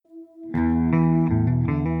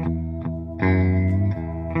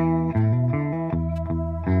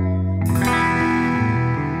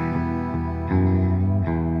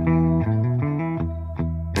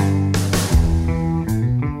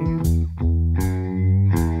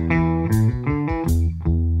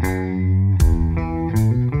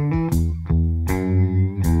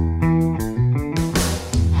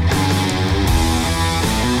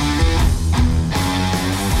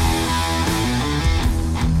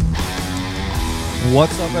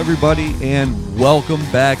What's up, everybody, and welcome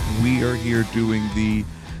back. We are here doing the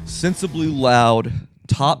Sensibly Loud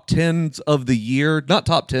top 10s of the year. Not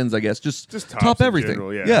top 10s, I guess, just top everything.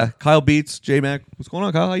 General, yeah. Kyle Beats, J-Mac. What's going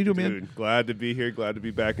on, Kyle? How you doing, man? Dude, glad to be here. Glad to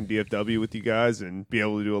be back in DFW with you guys and be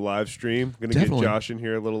able to do a live stream. Going to get Definitely. Josh in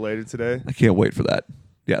here a little later today. I can't wait for that.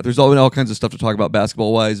 Yeah, there's all kinds of stuff to talk about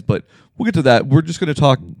basketball-wise, but we'll get to that. We're just going to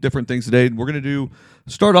talk different things today. We're going to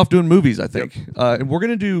start off doing movies, I think. Yep. And we're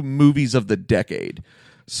going to do movies of the decade.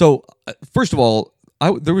 So, first of all,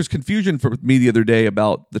 there was confusion for me the other day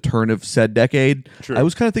about the turn of said decade. True. I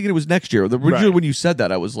was kind of thinking it was next year. Originally, Right. when you said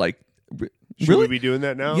that, I was like, Should really? we be doing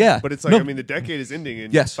that now? Yeah. But it's like, No. I mean, the decade is ending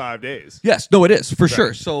in Yes. 5 days. Yes, no, it is, for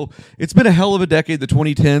sure. So, it's been a hell of a decade, the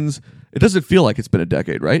 2010s. It doesn't feel like it's been a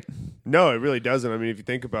decade, right? No, it really doesn't. I mean, if you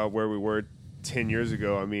think about where we were 10 years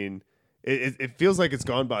ago, I mean, it feels like it's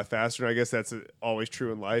gone by faster. And I guess that's always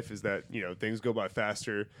true in life is that, you know, things go by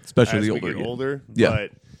faster. Especially as the we older you get get. older. Yeah.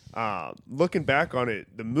 But looking back on it,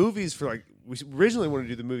 the movies for like, we originally wanted to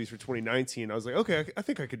do the movies for 2019. I was like, okay, I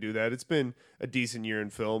think I could do that. It's been a decent year in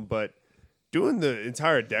film, but doing the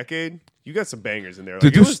entire decade, you got some bangers in there. Like,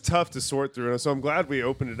 Dude, it was tough to sort through. So I'm glad we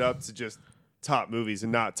opened it up to just top movies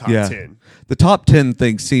and not top 10. The top 10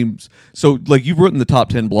 thing seems so like you've written the top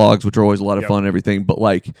 10 blogs, which are always a lot of Yep. fun and everything. But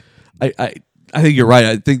like, I think you're right.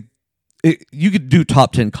 I think you could do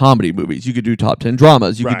top 10 comedy movies. You could do top 10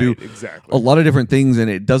 dramas. You could do exactly. a lot of different things, and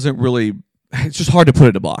it doesn't really. It's just hard to put it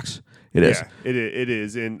in a box. It is. Yeah, it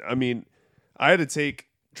is. And I mean, I had to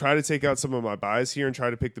try to take out some of my bias here and try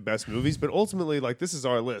to pick the best movies. But ultimately, like, this is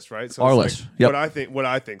our list, right? So Our it's list. like Yep. what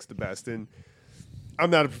I think's the best. And I'm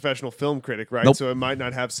not a professional film critic, right? Nope. So it might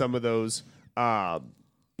not have some of those,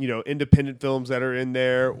 independent films that are in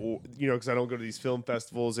there, or because I don't go to these film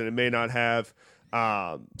festivals, and it may not have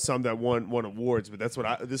some that won awards. But this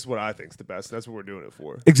is what I think's the best. And that's what we're doing it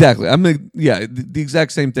for. Exactly. The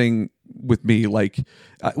exact same thing with me. Like,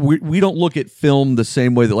 we don't look at film the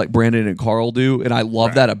same way that like Brandon and Carl do, and I love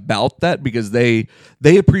Right. that about that because they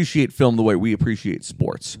appreciate film the way we appreciate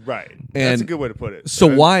sports. Right. That's a And good way to put it. So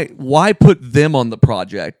Right? why put them on the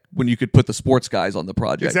project when you could put the sports guys on the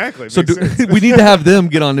project? Exactly. So Makes sense. we need to have them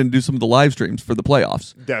get on and do some of the live streams for the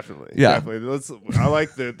playoffs. Definitely. Yeah. Definitely. I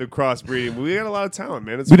like the crossbreeding. We got a lot of talent,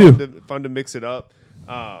 man. It's We fun to mix it up.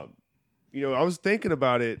 I was thinking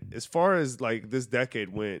about it as far as like this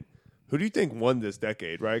decade went. Who do you think won this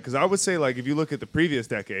decade, right? Because I would say, like, if you look at the previous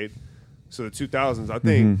decade, so the 2000s,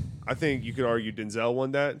 I think you could argue Denzel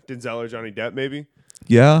won that. Denzel or Johnny Depp, maybe.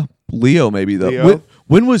 Yeah, Leo maybe though. Leo?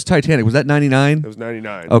 When was Titanic? Was that 99? It was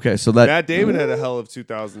 99. Okay, so that Matt Damon had a hell of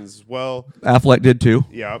 2000s as well. Affleck did too.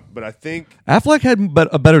 Yeah, but I think Affleck had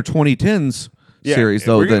a better 2010s series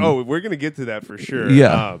though. we're gonna get to that for sure.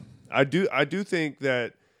 Yeah. I do think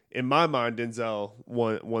that in my mind Denzel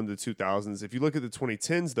won the 2000s. If you look at the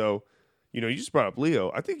 2010s though, you just brought up Leo.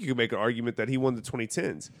 I think you could make an argument that he won the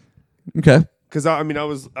 2010s Okay. because I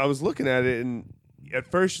was looking at it and at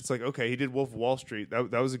first it's like, okay, he did Wolf of Wall Street. That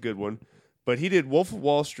was a good one, but he did Wolf of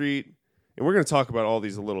Wall Street. And we're going to talk about all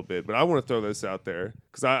these a little bit, but I want to throw this out there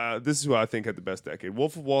because this is who I think had the best decade: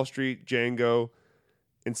 Wolf of Wall Street, Django,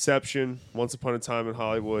 Inception, Once Upon a Time in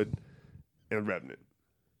Hollywood, and Revenant.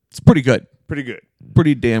 It's pretty good. Pretty good.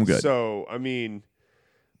 Pretty damn good. So, I mean,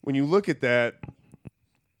 when you look at that,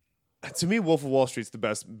 to me, Wolf of Wall Street's the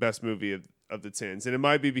best movie of the 10s. And it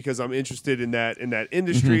might be because I'm interested in that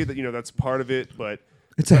industry, that that's part of it. But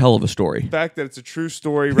It's a hell of a story. the fact that it's a true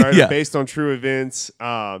story, right? Yeah. Based on true events.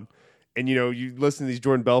 And, you listen to these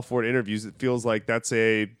Jordan Belfort interviews, it feels like that's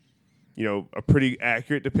a pretty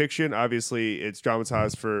accurate depiction. Obviously, it's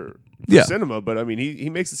dramatized for Yeah. cinema, but I mean, he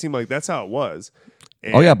makes it seem like that's how it was.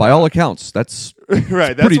 And, Oh yeah, by all accounts, that's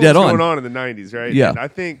right. That's pretty what dead was on. going on in the 90s, right? Yeah. And I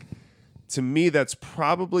think, to me, that's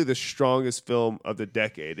probably the strongest film of the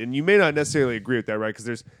decade. And you may not necessarily agree with that, right? Because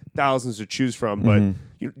there's thousands to choose from. But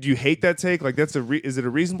do you hate that take? Like, is it a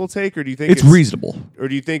reasonable take, or do you think it's reasonable. or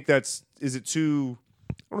do you think is it too?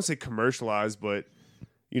 I don't want to say commercialized, but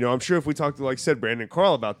I'm sure if we talked to, like I said, Brandon and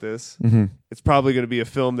Carl about this, it's probably going to be a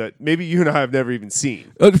film that maybe you and I have never even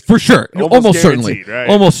seen. For sure. Almost certainly. guaranteed, right?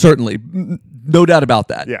 Almost certainly. No doubt about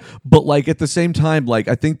that. Yeah. But like at the same time, like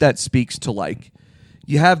I think that speaks to like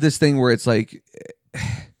you have this thing where it's like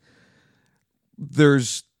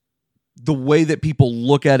there's the way that people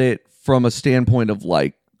look at it from a standpoint of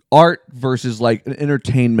like art versus like an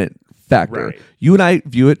entertainment factor. Right. You and I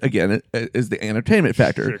view it again as the entertainment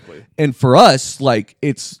factor. Strictly. And for us, like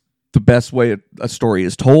it's the best way a story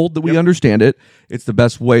is told that we understand it. It's the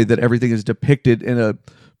best way that everything is depicted in a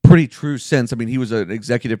pretty true sense. I mean, he was an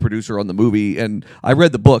executive producer on the movie, and I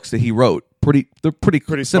read the books that he wrote pretty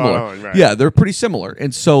Pretty similar. spot on, right. Yeah, they're pretty similar.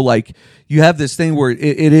 And so like you have this thing where it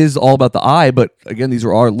is all about the eye, but again, these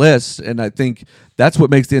are our lists, and I think that's what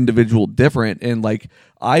makes the individual different. And like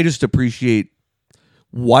I just appreciate,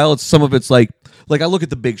 while it's some of it's like I look at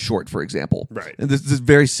The Big Short, for example. Right. And this is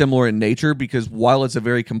very similar in nature, because while it's a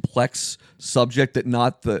very complex subject that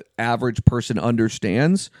not the average person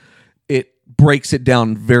understands, it breaks it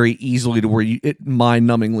down very easily to where it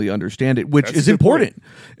mind-numbingly understand it, which That's is a good point. important.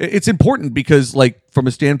 It's important because, like, from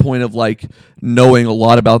a standpoint of like knowing a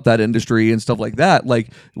lot about that industry and stuff like that, like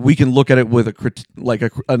we can look at it with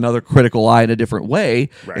another critical eye in a different way,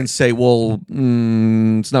 Right. and say, well,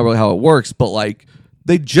 it's not really how it works, but like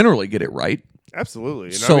they generally get it right. Absolutely.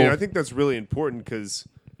 And So- I mean, I think that's really important because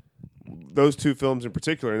those two films in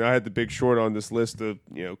particular, and I had The Big Short on this list of,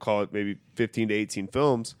 call it maybe 15 to 18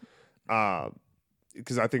 films,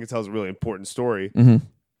 because I think it tells a really important story. Mm-hmm.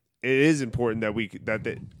 It is important that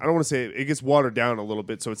I don't want to say it gets watered down a little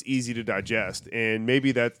bit so it's easy to digest, and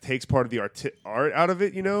maybe that takes part of the art out of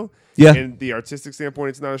it, Yeah. And the artistic standpoint,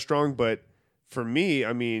 it's not as strong, but for me,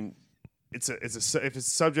 I mean, if it's a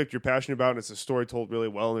subject you're passionate about and it's a story told really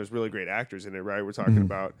well and there's really great actors in it, right? We're talking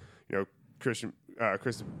about Christian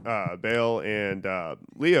Bale and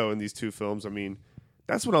Leo in these two films. I mean,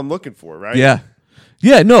 that's what I'm looking for, right?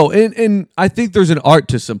 Yeah, no, and I think there's an art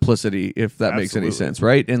to simplicity, if that makes any Absolutely. sense,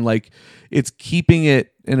 right? And like it's keeping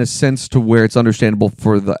it in a sense to where it's understandable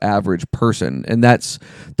for the average person, and that's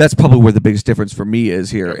probably where the biggest difference for me is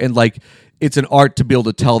here. And like it's an art to be able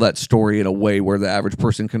to tell that story in a way where the average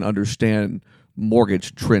person can understand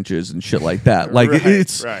mortgage trenches and shit like that. Like Right,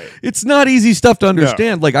 it's right. it's not easy stuff to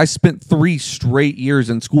understand. Like I spent 3 straight years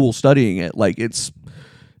in school studying it. Like it's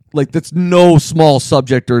like that's no small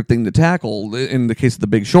subject or thing to tackle in the case of The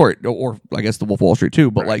Big Short, or I guess The Wolf of Wall Street too.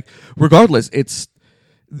 But like regardless, it's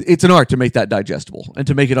an art to make that digestible and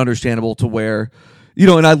to make it understandable to where,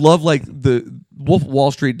 and I love like the Wolf of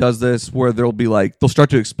Wall Street does this where they'll start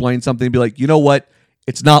to explain something and be like, you know what?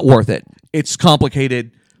 It's not worth it. It's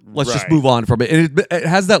complicated. Let's just Right. move on from it. And it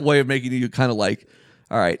has that way of making you kind of like,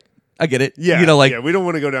 all right, I get it. Yeah. Like, we don't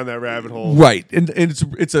want to go down that rabbit hole. right. And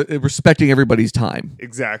it's a respecting everybody's time.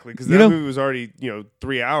 Exactly. Because You that know? movie was already,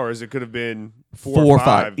 3 hours. It could have been 4 4 or or 5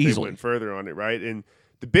 5, if they easily. went further on it, right? And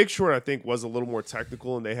The Big Short, I think, was a little more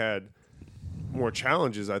technical, and they had more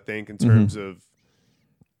challenges, I think, in terms of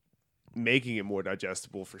making it more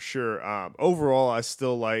digestible for sure. Overall, I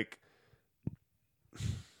still like.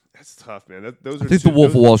 That's tough, man. Those are I think The Wolf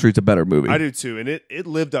of Wall Street's a better movie. I do too, and it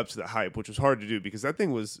lived up to the hype, which was hard to do because that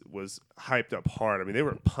thing was hyped up hard. I mean, they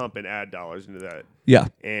were pumping ad dollars into that, Yeah.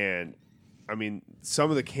 and I mean, some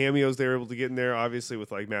of the cameos they were able to get in there, obviously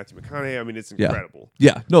with like Matthew McConaughey. I mean, it's Yeah. incredible.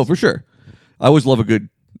 Yeah. No, for sure. I always love a good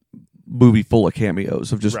movie full of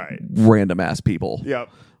cameos of just Right. random ass people. Yep.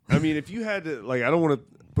 I mean, if you had to, like, I don't want to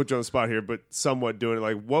put you on the spot here, but somewhat doing it,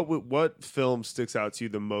 like, what film sticks out to you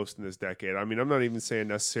the most in this decade? I mean, I'm not even saying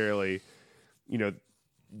necessarily,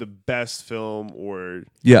 the best film or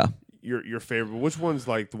Yeah. your favorite. But which one's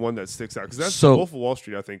like the one that sticks out? Because that's So- the Wolf of Wall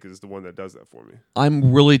Street. I think is the one that does that for me.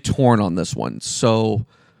 I'm really torn on this one. So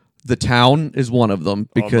The Town is one of them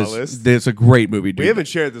because list? it's a great movie, dude. We haven't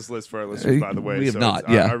shared this list for our listeners, by the way. we have so not,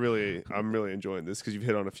 it's- yeah. I'm really enjoying this because you've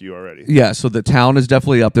hit on a few already. Yeah, so The Town is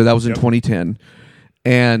definitely up there. That was in Yep. 2010.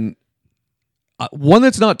 And one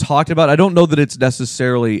that's not talked about, I don't know that it's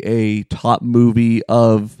necessarily a top movie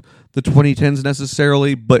of the 2010s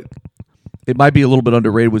necessarily, but it might be a little bit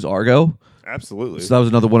underrated, was Argo. Absolutely. So that was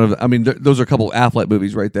another one of, those are a couple of Affleck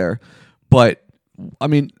movies right there. But, I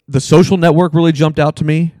mean, The Social Network really jumped out to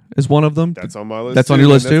me as one of them. That's on my list. That's on too, your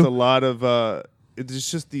man. list That's too? a lot of it's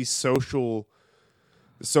just the social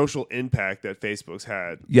impact that Facebook's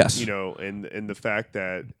had. Yes. And the fact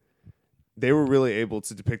that they were really able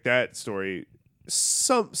to depict that story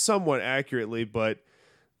somewhat accurately, but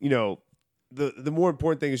the more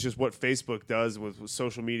important thing is just what Facebook does with what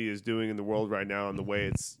social media is doing in the world right now and the way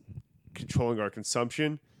it's controlling our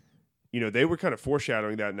consumption. They were kind of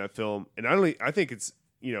foreshadowing that in that film, and I think it's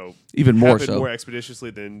Even more happened so. more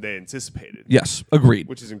expeditiously than they anticipated. Yes, agreed.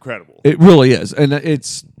 Which is incredible. It really is. And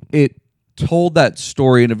it told that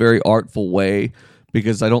story in a very artful way,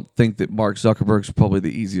 because I don't think that Mark Zuckerberg's probably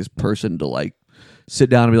the easiest person to like sit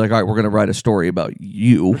down and be like, all right, we're going to write a story about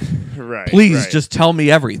you. Right. Please right. just tell me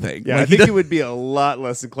everything. Yeah, Like, I think it would be a lot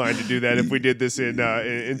less inclined to do that if we did this in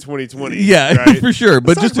 2020. yeah, right? for sure.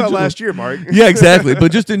 But Let's just talk in about general- last year, Mark. Yeah, exactly.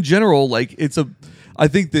 But just in general, like I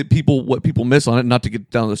think that what people miss on it, not to get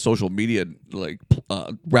down the social media like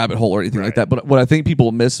rabbit hole or anything like that, but what I think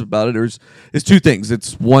people miss about it is two things.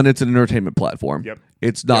 It's one, it's an entertainment platform. Yep.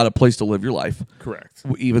 It's not a place to live your life. Correct.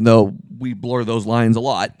 Even though we blur those lines a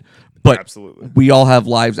lot. But Absolutely. we all have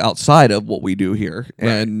lives outside of what we do here,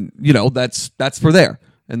 and that's for there,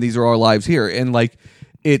 and these are our lives here, and like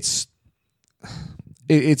it's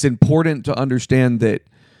important to understand that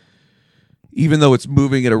even though it's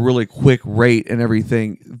moving at a really quick rate and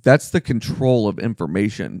everything, that's the control of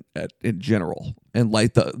information in general, and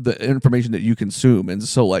like the information that you consume. And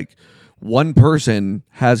so like one person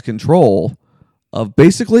has control of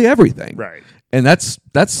basically everything. Right. And that's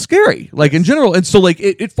scary, like in general. And so like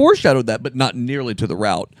it foreshadowed that, but not nearly to the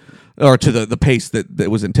route or to the pace that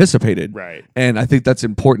was anticipated. Right. And I think that's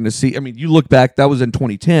important to see. I mean, you look back, that was in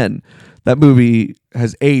 2010. That movie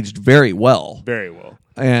has aged very well. Very well.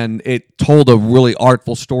 And it told a really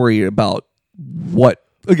artful story about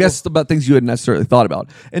about things you hadn't necessarily thought about.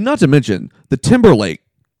 And not to mention the Timberlake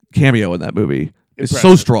cameo in that movie is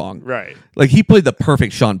so strong. Right. Like he played the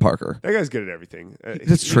perfect Sean Parker. That guy's good at everything.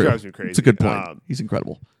 That's true. He drives me crazy. It's a good point. He's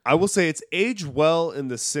incredible. I will say it's aged well in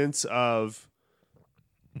the sense of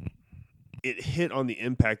it hit on the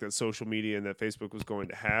impact that social media and that Facebook was going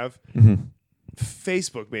to have. Mm-hmm.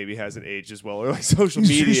 Facebook maybe hasn't aged as well, or like social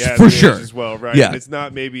media For hasn't sure. aged as well, right? Yeah. And it's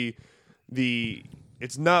not maybe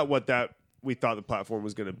it's not what that we thought the platform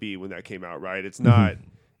was going to be when that came out, right? It's not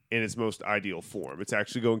in its most ideal form. It's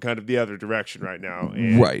actually going kind of the other direction right now.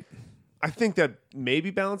 And Right. I think that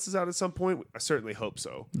maybe balances out at some point. I certainly hope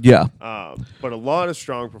so. Yeah. But a lot of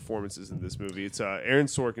strong performances in this movie. It's Aaron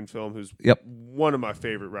Sorkin film, who's one of my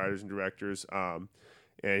favorite writers and directors. And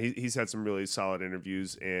he's had some really solid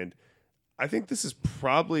interviews. And I think this is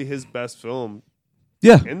probably his best film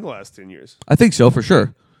in the last 10 years. I think so, for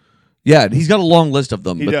sure. Yeah, he's got a long list of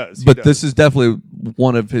them. He does. But this is definitely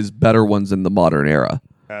one of his better ones in the modern era.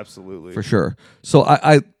 Absolutely. For sure. So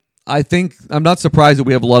I think I'm not surprised that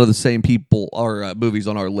we have a lot of the same people or movies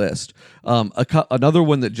on our list. Another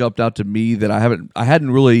one that jumped out to me that I haven't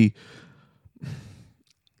really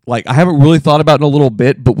thought about in a little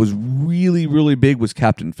bit, but was really, really big was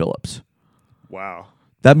Captain Phillips. Wow.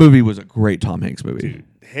 That movie was a great Tom Hanks movie. Dude,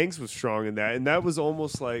 Hanks was strong in that, and that was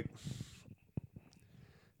almost like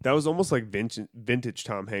vintage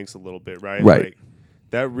Tom Hanks a little bit, right? Right. Like,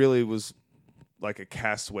 that really was like a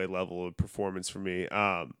Castaway level of performance for me.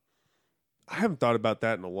 I haven't thought about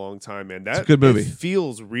that in a long time, man. That's a good movie. It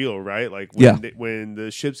feels real, right? Like when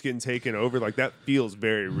the ship's getting taken over, like that feels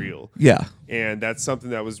very real. Yeah. And that's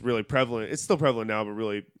something that was really prevalent. It's still prevalent now, but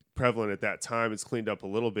really prevalent at that time. It's cleaned up a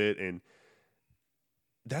little bit, and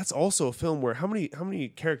that's also a film where how many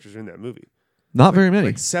characters are in that movie? Not very many.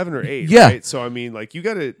 Like 7 or 8, Yeah. right? So I mean, like you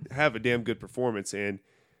got to have a damn good performance, and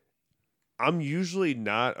I'm usually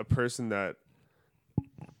not a person that,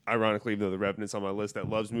 ironically, even though The Revenant's on my list, that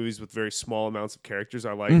loves movies with very small amounts of characters.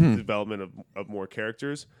 I like the development of more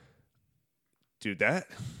characters. Dude, that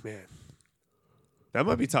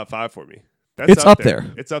might be top 5 for me. It's up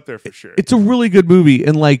there. It's up there for sure. It's a really good movie,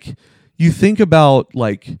 and like you think about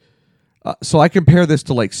like. So I compare this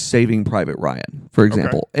to like Saving Private Ryan, for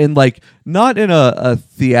example, and like not in a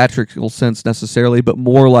theatrical sense necessarily, but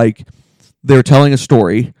more like they're telling a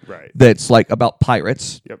story that's like about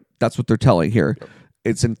pirates. Yep. That's what they're telling here. Yep.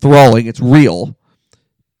 It's enthralling. It's real,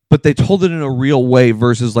 but they told it in a real way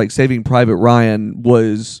versus like Saving Private Ryan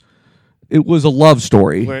was a love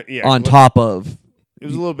story on top of. It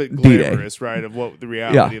was a little bit glamorous, right, of what the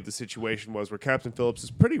reality of the situation was, where Captain Phillips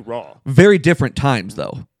is pretty raw. Very different times,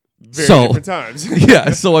 though. Very different times.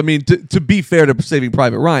 Yeah, so I mean, to be fair to Saving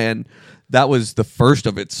Private Ryan, that was the first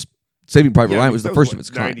of its. Saving Private Ryan was the first of its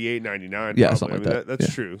kind. 98, 99. Yeah, probably. something like that.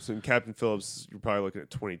 That's true. So in Captain Phillips, you're probably looking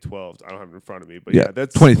at 2012. I don't have it in front of me, but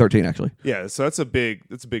that's 2013 actually. Yeah, so that's a big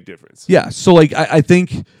difference. Yeah, so like I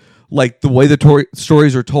think like the way the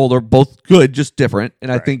stories are told are both good, just different,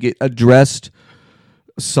 and I think it addressed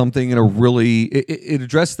something in a really it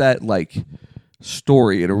addressed that like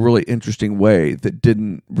story in a really interesting way that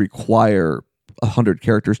didn't require 100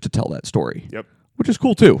 characters to tell that story. Yep. Which is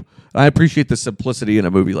cool too. I appreciate the simplicity in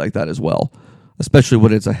a movie like that as well, especially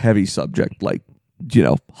when it's a heavy subject like,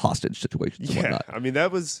 hostage situations and whatnot. I mean,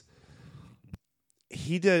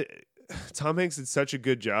 Tom Hanks did such a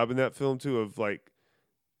good job in that film too of like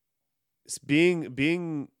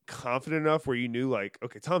being confident enough where you knew like,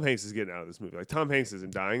 okay, Tom Hanks is getting out of this movie. Like Tom Hanks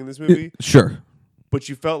isn't dying in this movie. Sure. But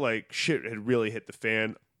you felt like shit had really hit the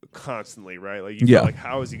fan constantly, right? Like you felt like,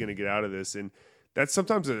 how is he going to get out of this? And that's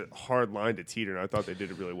sometimes a hard line to teeter, and I thought they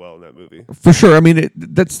did it really well in that movie. For sure. I mean,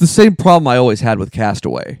 that's the same problem I always had with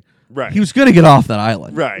Castaway. Right. He was going to get off that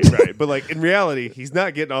island. Right. But like in reality, he's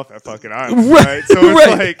not getting off that fucking island, right? So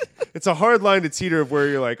it's like, it's a hard line to teeter of where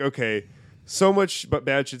you're like, okay, so much but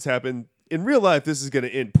bad shit's happened. In real life, this is going to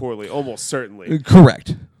end poorly, almost certainly.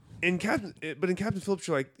 Correct. in Captain Phillips,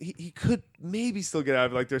 you're like he could maybe still get out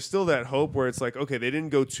of it. Like there's still that hope where it's like, okay, they didn't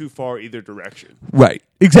go too far either direction. Right.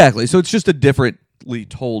 Exactly. So it's just a differently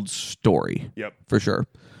told story. Yep. For sure.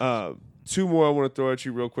 Two more I want to throw at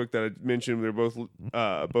you real quick that I mentioned. They're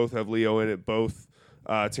both have Leo in it. Both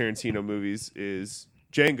Tarantino movies is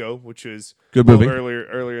Django, which is Good movie.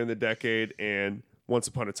 earlier in the decade, and Once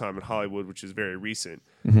Upon a Time in Hollywood, which is very recent.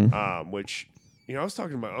 Which, you know, I was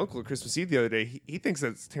talking to my uncle at Christmas Eve the other day. He thinks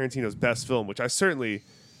that's Tarantino's best film, which I certainly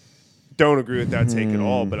don't agree with that take at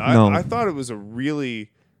all. But I thought it was a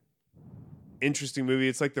really interesting movie.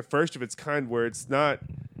 It's like the first of its kind where it's not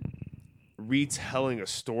retelling a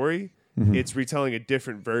story. It's retelling a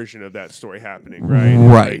different version of that story happening, right?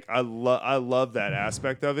 Right. Like, I love that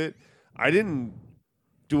aspect of it. I didn't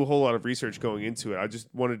do a whole lot of research going into it. I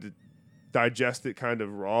just wanted to digest it kind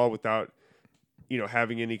of raw without, you know,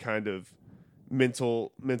 having any kind of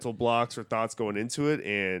mental blocks or thoughts going into it.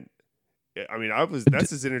 And I mean,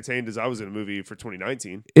 that's as entertained as I was in a movie for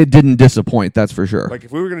 2019. It didn't disappoint, that's for sure. Like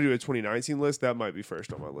if we were going to do a 2019 list, that might be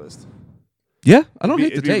first on my list. Yeah, I don't hate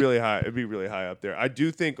the It'd take. be really high. It'd be really high up there. I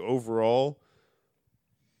do think overall,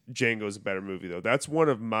 Django's a better movie though. That's one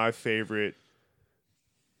of my favorite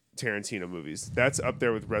Tarantino movies. That's up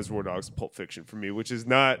there with Reservoir Dogs and Pulp Fiction for me, which is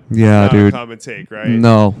not a common take, right?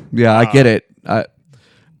 No, yeah, I get it.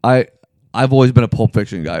 I've always been a Pulp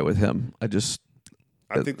Fiction guy with him. I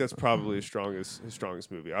think that's probably his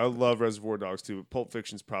strongest movie. I love Reservoir Dogs too, but Pulp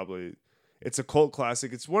Fiction's probably it's a cult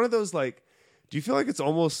classic. It's one of those like, do you feel like it's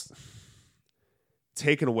almost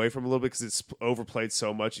taken away from a little bit because it's overplayed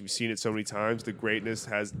so much? You've seen it so many times. The greatness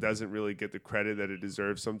doesn't really get the credit that it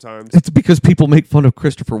deserves sometimes. It's because people make fun of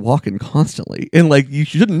Christopher Walken constantly, and like you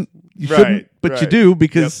shouldn't, but you do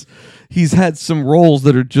because he's had some roles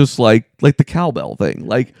that are just like the cowbell thing,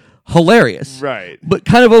 like hilarious, right? But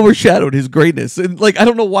kind of overshadowed his greatness, and like I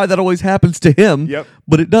don't know why that always happens to him,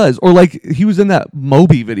 but it does. Or like he was in that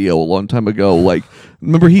Moby video a long time ago. Like,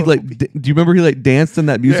 remember he like? Do you remember he like danced in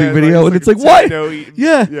that music video? And it's like why?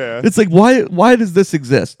 Yeah, it's like why does this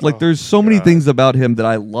exist? Like, there's so many things about him that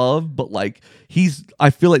I love, but like I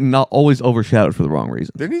feel like not always overshadowed for the wrong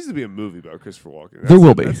reasons. There needs to be a movie about Christopher Walken. There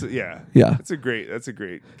will be. Yeah. That's a great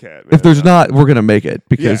cat. Man. If there's not, we're gonna make it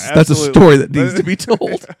because that's a story that needs to be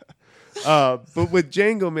told. But with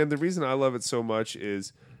Django, man, the reason I love it so much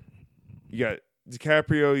is you got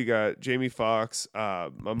DiCaprio, you got Jamie Foxx. My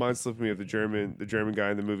mind's slipping me of the German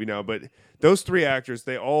guy in the movie now, but those three actors,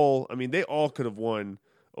 they all could have won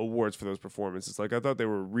awards for those performances. Like I thought they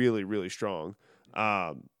were really, really strong.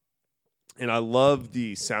 And I love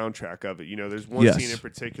the soundtrack of it. You know, there's one scene in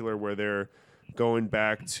particular where they're going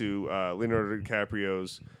back to Leonardo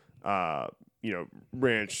DiCaprio's,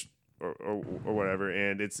 ranch or whatever,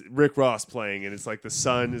 and it's Rick Ross playing, and it's like the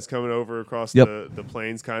sun is coming over across the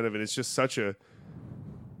plains, kind of, and it's just such a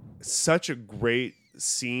great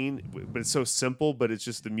scene, but it's so simple, but it's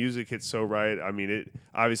just the music hits so right. I mean, it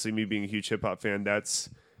obviously, me being a huge hip hop fan,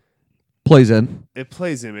 plays in.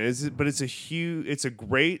 But it's a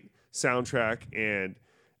great soundtrack, and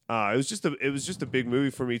it was just a big movie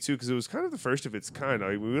for me too, because it was kind of the first of its kind.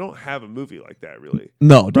 I mean, we don't have a movie like that really.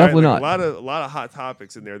 No, definitely not. A lot of hot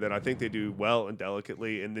topics in there that I think they do well and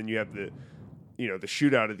delicately, and then you have the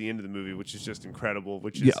shootout at the end of the movie, which is just incredible.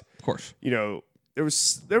 Which is, of course,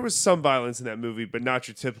 there was some violence in that movie, but not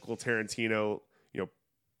your typical Tarantino.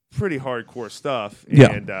 Pretty hardcore stuff,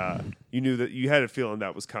 and you knew that you had a feeling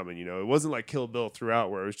that was coming. It wasn't like Kill Bill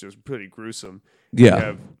throughout, where it was just pretty gruesome.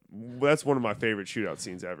 That's one of my favorite shootout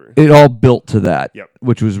scenes ever. It all built to that,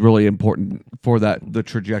 which was really important for the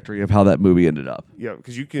trajectory of how that movie ended up. Yeah,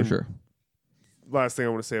 because you can. For sure. Last thing I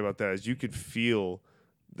want to say about that is you could feel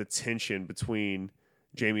the tension between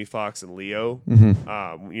Jamie Foxx and Leo.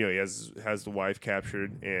 Mm-hmm. He has the wife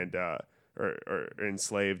captured and or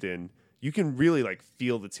enslaved, and you can really like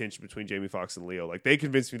feel the tension between Jamie Foxx and Leo. Like they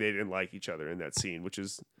convinced me they didn't like each other in that scene, which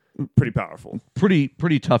is pretty powerful.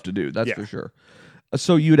 Pretty tough to do, that's for sure.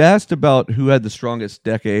 So you'd asked about who had the strongest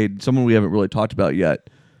decade, someone we haven't really talked about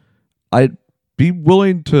yet. I'd be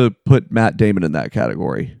willing to put Matt Damon in that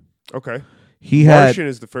category. Okay. Martian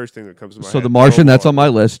is the first thing that comes to my head. So The Martian, that's on my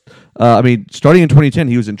list. Starting in 2010,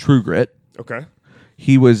 he was in True Grit. Okay.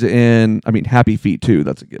 He was in, Happy Feet too,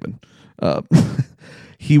 that's a given.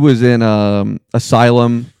 He was in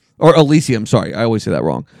Asylum, or Elysium, sorry, I always say that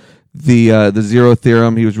wrong. The Zero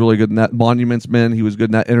Theorem, he was really good in that. Monuments Men, he was good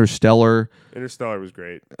in that. Interstellar. Interstellar was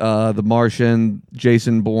great. The Martian,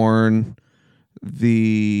 Jason Bourne,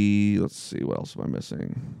 let's see, what else am I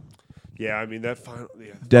missing? Yeah, that final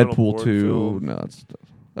Deadpool Bourne 2. film. No,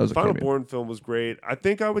 That was a Final cameo. Bourne film was great. I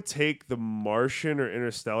think I would take The Martian or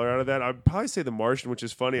Interstellar out of that. I'd probably say The Martian, which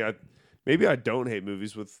is funny. Maybe I don't hate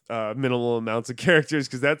movies with minimal amounts of characters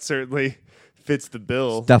because that certainly fits the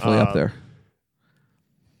bill. It's definitely up there.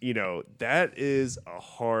 You know, that is a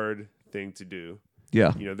hard thing to do.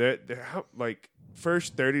 Yeah. You know, they're like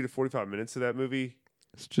first 30 to 45 minutes of that movie.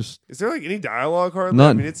 It's just Is there like any dialogue hardly? None.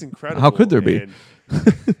 I mean, it's incredible. How could there be? And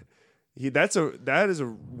that is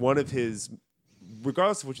one of his,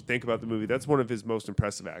 regardless of what you think about the movie, that's one of his most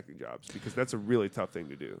impressive acting jobs because that's a really tough thing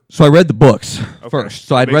to do. So I read the books first.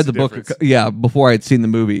 So That I'd makes read the a book, difference. before I'd seen the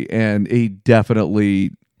movie, and he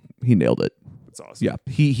nailed it. That's awesome. Yeah,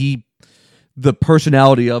 he the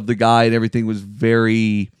personality of the guy and everything was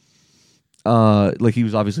very, like he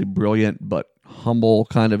was obviously brilliant but humble,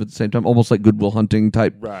 kind of at the same time, almost like Good Will Hunting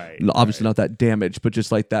type. Right. Obviously not that damaged, but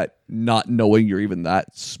just like that, not knowing you're even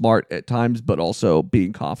that smart at times, but also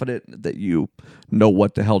being confident that you know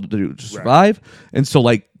what the hell to do to survive. And so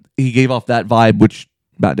like he gave off that vibe, which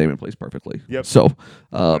Matt Damon plays perfectly. Yep. So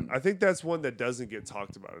I think that's one that doesn't get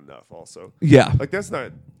talked about enough also. yeah, Like that's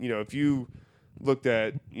not, you know, if you looked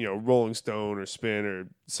at, you know, Rolling Stone or Spin or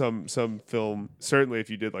some film, certainly if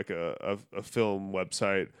you did like a film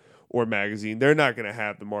website or magazine, they're not going to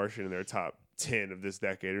have The Martian in their top 10 of this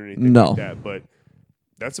decade or anything No. like that. But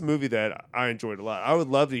that's a movie that I enjoyed a lot. I would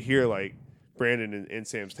love to hear like Brandon and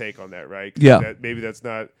Sam's take on that, right? 'Cause Yeah. maybe that's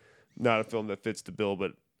not a film that fits the bill,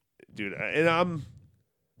 but dude, and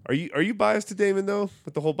are you biased to Damon though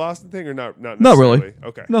with the whole Boston thing or not? Not really. necessarily?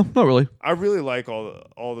 Okay. no, not really. I really like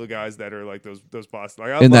all the guys that are like those Boston.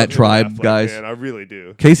 Like, I In love that him tribe and Affleck, guys. man. I really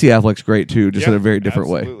do. Casey Affleck's great too, just in Yeah, a very different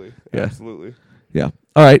way. absolutely. Yeah. Absolutely. Yeah.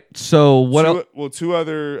 All right. So what else? Well, two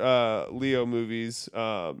other Leo movies,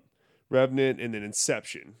 Revenant and then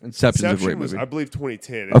Inception. Inception's a great was, movie. I believe,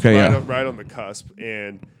 2010. It's Okay, right yeah. right on the cusp.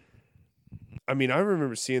 And I mean, I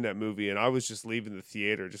remember seeing that movie, and I was just leaving the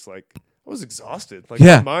theater, just like I was exhausted. Like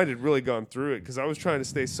Yeah. my mind had really gone through it because I was trying to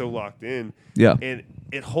stay so locked in. Yeah. And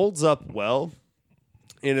it holds up well.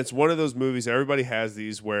 And it's one of those movies, everybody has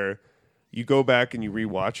these where you go back and you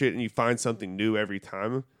rewatch it and you find something new every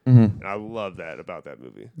time. Mm-hmm. And I love that about that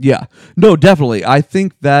movie. Yeah. No, definitely. I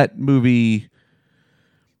think that movie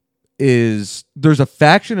there's a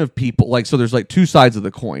faction of people, like, so there's like two sides of the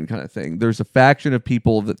coin kind of thing. There's a faction of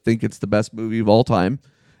people that think it's the best movie of all time,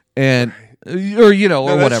 and or you know,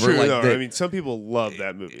 No, or that's whatever. true. Like, No, I mean, some people love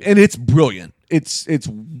that movie. and it's brilliant. It's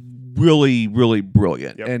really, really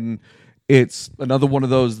brilliant. Yep. And it's another one of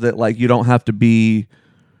those that like you don't have to be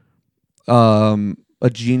a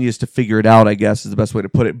genius to figure it out, I guess is the best way to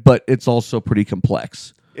put it, but it's also pretty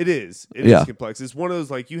complex. It is. It Yeah. is complex. It's one of those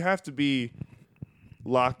like you have to be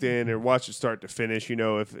locked in and watch it start to finish. You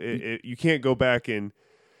know, if you can't go back and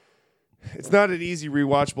it's not an easy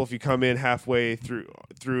rewatchable if you come in halfway through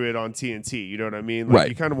it on TNT. You know what I mean? Like Right.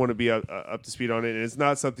 you kind of want to be up to speed on it, and it's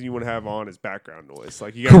not something you want to have on as background noise.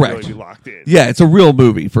 Like you got to Correct. really be locked in. Yeah, it's a real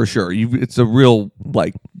movie for sure. It's a real,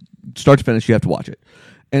 like, start to finish, you have to watch it.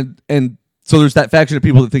 And so there's that faction of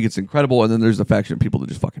people that think it's incredible, and then there's the faction of people that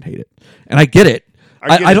just fucking hate it. And I get it.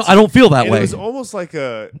 I don't feel that And way. It was almost like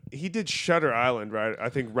he did Shutter Island, right? I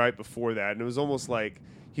think right before that, and it was almost like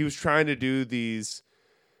he was trying to do these,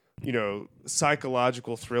 you know,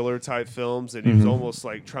 psychological thriller type films, and he was almost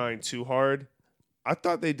like trying too hard. I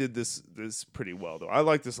thought they did this pretty well, though. I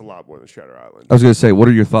like this a lot more than Shutter Island. I was going to say, what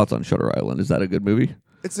are your thoughts on Shutter Island? Is that a good movie?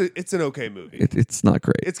 It's an okay movie. It's not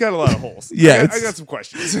great. It's got a lot of holes. Yeah, I got some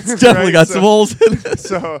questions. It's definitely right? got some holes in it.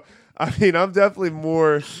 So I mean, I'm definitely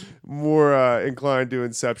more inclined to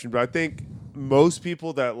Inception, but I think most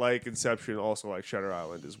people that like Inception also like Shutter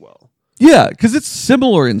Island as well. Yeah, because it's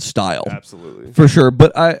similar in style. Absolutely. For sure.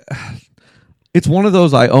 But it's one of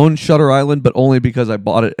those, I own Shutter Island, but only because I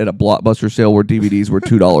bought it at a Blockbuster sale where DVDs were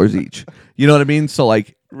 $2 each. You know what I mean? So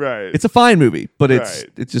like, Right. it's a fine movie, but Right.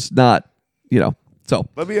 it's just not, you know. So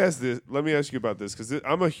Let me ask you about this because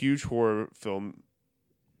I'm a huge horror film.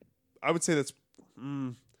 I would say that's.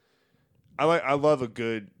 I love a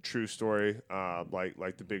good true story,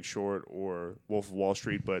 like The Big Short or Wolf of Wall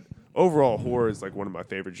Street. But overall, horror is like one of my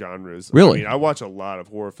favorite genres. Really? I mean, I watch a lot of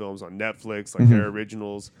horror films on Netflix, like their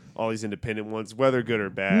originals, all these independent ones, whether good or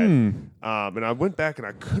bad. And I went back and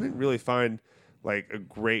I couldn't really find like a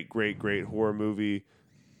great horror movie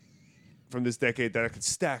from this decade that I could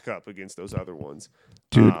stack up against those other ones.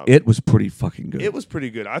 dude, it was pretty fucking good. It was pretty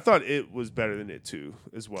good. I thought it was better than it too,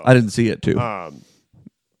 as well. I didn't see it too.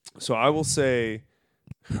 So I will say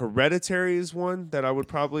Hereditary is one that I would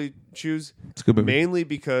probably choose, It's a good movie. mainly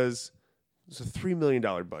because it's a $3 million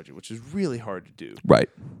budget, which is really hard to do. Right.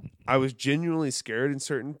 I was genuinely scared in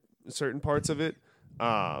certain parts of it.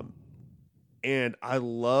 and I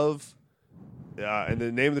love. And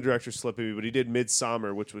the name of the director's slipping me, but he did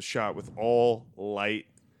Midsommar, which was shot with all light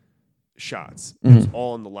shots. It was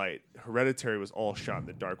all in the light. Hereditary was all shot in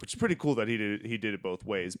the dark, which is pretty cool that he did it both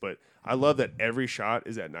ways. But I love that every shot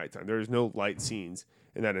is at nighttime. There is no light scenes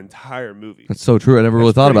in that entire movie. That's so true. I never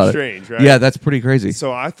really thought about strange, it. Right? Yeah, that's pretty crazy.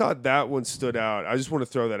 So I thought that one stood out. I just want to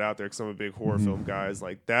throw that out there because I'm a big horror film guy. Is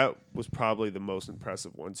like that was probably the most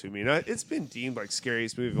impressive one to me. And it's been deemed like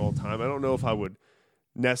scariest movie of all time. I don't know if I would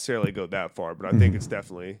necessarily go that far, but I think it's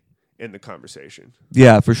definitely in the conversation.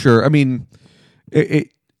 Yeah, for sure. I mean,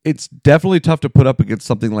 it's definitely tough to put up against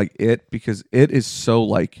something like It because It is so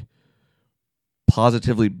like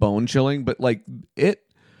positively bone chilling, but like It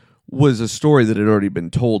was a story that had already been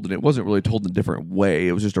told, and it wasn't really told in a different way.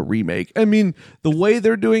 It was just a remake. I mean, the way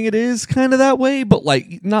they're doing it is kind of that way, but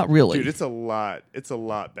like not really. Dude, it's a lot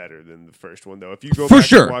better than the first one though. If you go For back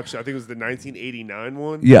sure. and watch, I think it was the 1989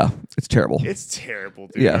 one. Yeah, it's terrible. It's terrible,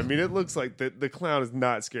 dude. Yeah. I mean, it looks like the clown is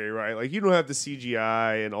not scary, right? Like you don't have the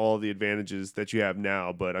CGI and all the advantages that you have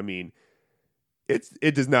now, but I mean,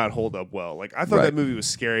 it does not hold up well. Like I thought Right. that movie was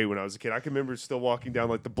scary when I was a kid. I can remember still walking down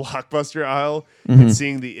like the Blockbuster aisle and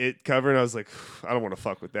seeing the It cover, and I was like, I don't want to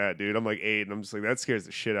fuck with that, dude. I'm like 8, and I'm just like, that scares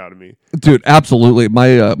the shit out of me. Dude, absolutely.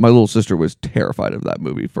 My my little sister was terrified of that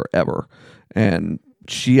movie forever, and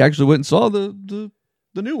she actually went and saw the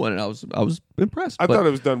new one, and I was impressed. I but thought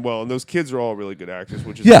it was done well, and those kids are all really good actors,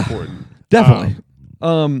 which is Yeah. important. definitely.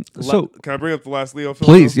 So Can I bring up the last Leo film?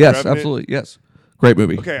 please, though? yes, Revenant? absolutely, yes. Great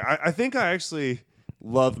movie. Okay, I think I actually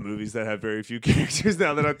love movies that have very few characters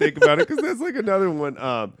now that I think about it, because that's like another one.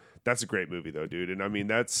 That's a great movie though, dude. And I mean,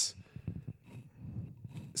 that's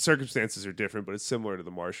circumstances are different, but it's similar to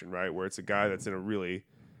The Martian, right? Where it's a guy that's in a really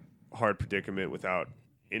hard predicament without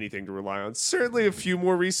anything to rely on. Certainly a few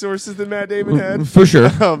more resources than Matt Damon had. For sure.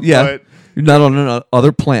 Yeah. But You're not on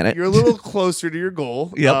another planet. you're a little closer to your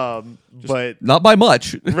goal. Yep. But Not by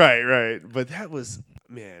much. right. But that was,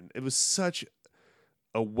 man, it was such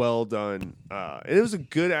a well done, and it was a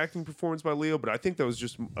good acting performance by Leo, but I think that was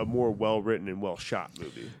just a more well written and well shot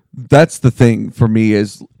movie. That's the thing for me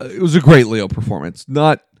is it was a great Leo performance.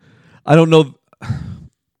 I don't know.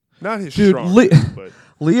 Not his Dude, strong, but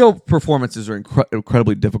Leo performances are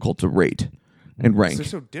incredibly difficult to rate and rank. they're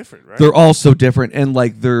so different, right? They're all so different, and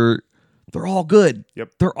like they're all good.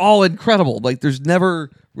 Yep. They're all incredible. Like there's never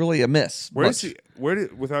really a miss. Where much. is he?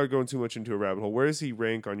 Without going too much into a rabbit hole, where does he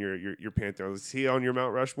rank on your pantheon? Is he on your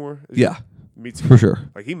Mount Rushmore? Yeah, Me too. for sure.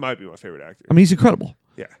 Like he might be my favorite actor. I mean, he's incredible.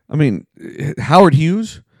 Yeah. I mean, Howard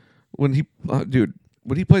Hughes, when he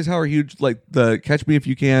plays Howard Hughes, like the Catch Me If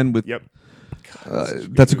You Can with, Yep.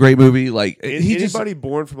 that's a great movie. Like Anybody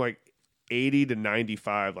born from like 80 to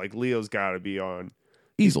 95, like Leo's got to be on.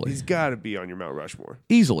 easily, He's got to be on your Mount Rushmore.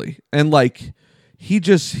 easily, and like he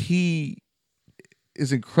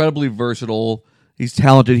is incredibly versatile. He's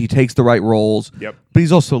talented. He takes the right roles. Yep. But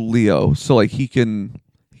he's also Leo, so like he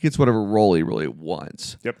gets whatever role he really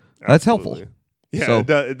wants. Yep. That's absolutely. helpful. Yeah,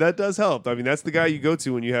 So- that does help. I mean, that's the guy you go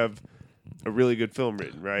to when you have a really good film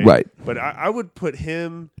written, right? Right. But I would put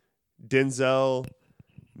him, Denzel,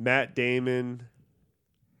 Matt Damon.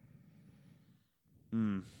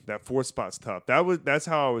 That fourth spot's tough. That's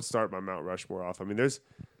how I would start my Mount Rushmore off. I mean, there's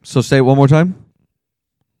So say it one more time.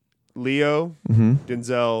 Leo, Mm-hmm.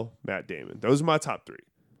 Denzel, Matt Damon. Those are my top 3.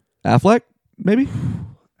 Affleck, maybe.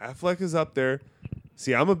 Affleck is up there.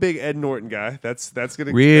 See, I'm a big Ed Norton guy. That's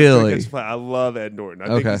gonna Really? That's gonna I love Ed Norton. I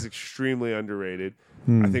think Okay. he's extremely underrated.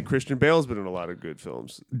 I think Christian Bale's been in a lot of good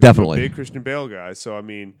films. Definitely. I'm a big Christian Bale guy. So I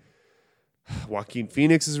mean, Joaquin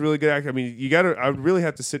Phoenix is a really good actor. I mean, I would really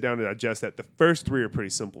have to sit down and digest that. The first 3 are pretty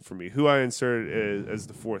simple for me. Who I inserted as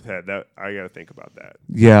the fourth head, that I got to think about that.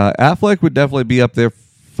 Yeah, Affleck would definitely be up there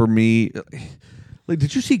for me. Like,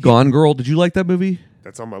 did you see Gone Girl? Did you like that movie?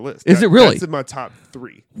 That's on my list. Is it really? That's in my top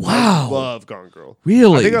 3. Wow. I love Gone Girl.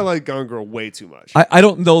 Really? I think I like Gone Girl way too much. I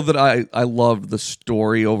don't know that I loved the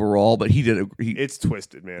story overall, but he did It's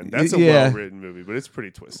twisted, man. That's a Yeah. well-written movie, but it's pretty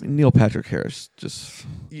twisted. Neil Patrick Harris just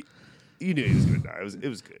You knew he was going to die. It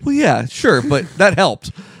was good. well, yeah, sure, but that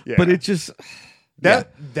helped. Yeah. But it just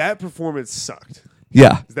That performance sucked.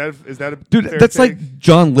 yeah. Is that a Dude, fair that's take? like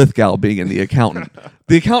John Lithgow being in The Accountant.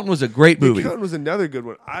 The Accountant was a great The movie, Accountant was another good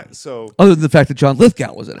one. other than the fact that John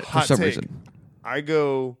Lithgow was in it for Hot some take. reason. I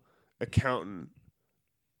go Accountant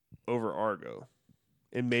over Argo,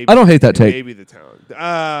 and maybe I don't hate that and take. Maybe the town.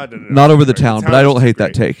 No. Not over the Right. town, but I is don't too hate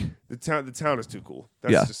that great. take. The town is too cool.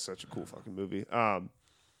 That's Yeah. just such a cool fucking movie.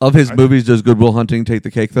 Of his movies, does Good Will Hunting take the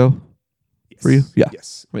cake though? Yes. For you? Yeah.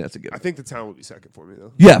 Yes. I mean, that's a good. I think the town would be second for me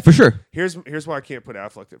though. Yeah, for sure. Here's why I can't put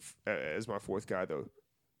Affleck as my fourth guy though.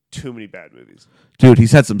 too many bad movies. Dude,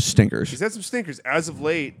 he's had some stinkers. He's had some stinkers as of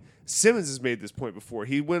late. Simmons has made this point before.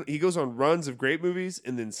 He goes on runs of great movies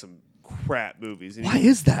and then some crap movies. And Why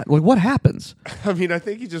is that? Like, what happens? I mean, I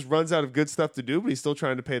think he just runs out of good stuff to do, but he's still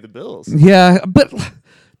trying to pay the bills. Yeah, but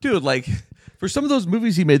dude, like for some of those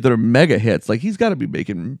movies he made that are mega hits, like he's got to be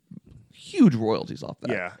making huge royalties off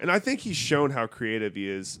that. Yeah, and I think he's shown how creative he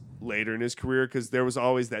is later in his career because there was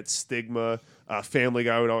always that stigma. Family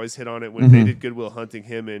Guy would always hit on it when they did Good Will Hunting,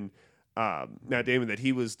 him and Matt Damon, that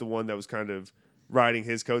he was the one that was kind of riding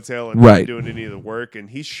his coattail and not doing any of the work. And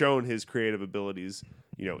he's shown his creative abilities,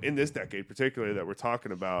 in this decade particularly that we're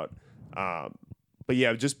talking about. But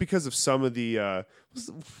yeah, just because of some of the when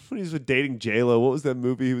he was dating J-Lo, what was that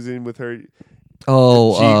movie he was in with her?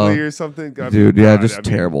 Oh, Gigli or something. Dude,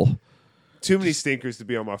 terrible. Too many stinkers to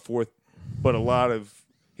be on my fourth, but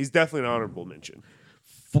he's definitely an honorable mention.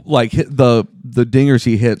 Like the dingers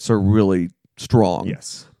he hits are really strong.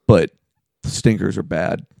 Yes, but the stinkers are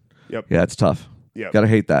bad. Yep. Yeah, it's tough. Yep. Gotta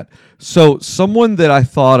hate that. So someone that I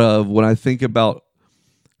thought of when I think about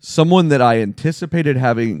someone that I anticipated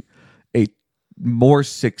having a more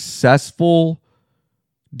successful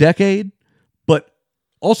decade, but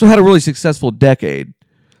also had a really successful decade.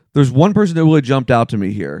 There's one person that really jumped out to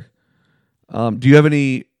me here. Do you have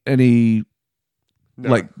any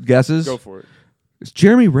guesses? Go for it. It's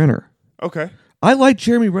Jeremy Renner. Okay. I like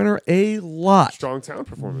Jeremy Renner a lot. Strong talent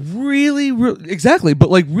performance. Really, exactly. But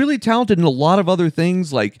like really talented in a lot of other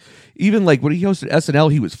things. Like even like when he hosted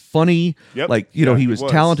SNL, he was funny. Yep. Like, he was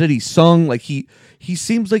talented. He sung. Like he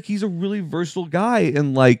seems like he's a really versatile guy.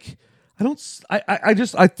 And like,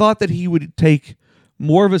 I thought that he would take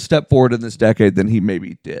more of a step forward in this decade than he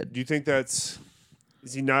maybe did. Do you think is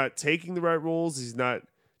he not taking the right roles? He's not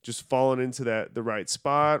just falling into the right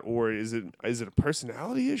spot, or is it a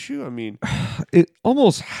personality issue? I mean, it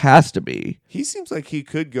almost has to be. He seems like he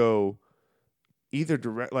could go either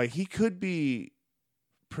direct. Like he could be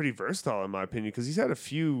pretty versatile in my opinion because he's had a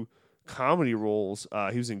few comedy roles.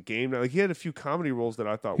 He was in Game Night. Like he had a few comedy roles that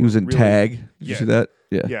I thought he was in really, Tag. Did you see that?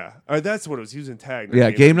 Yeah, yeah. That's what it was. He was in Tag. Yeah,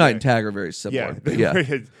 Game Night and Tag are very similar. Yeah,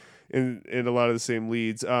 in a lot of the same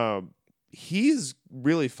leads. He's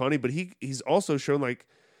really funny, but he's also shown like.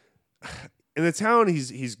 In The Town,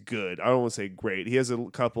 he's good. I don't want to say great. He has a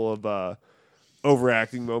couple of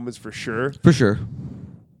overacting moments for sure. For sure.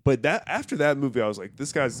 But after that movie, I was like,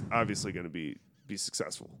 this guy's obviously going to be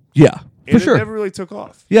successful. Yeah, and for sure. It never really took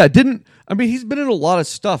off. Yeah, it didn't. I mean, he's been in a lot of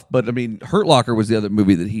stuff, but I mean, Hurt Locker was the other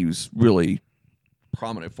movie that he was really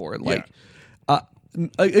prominent for. And like,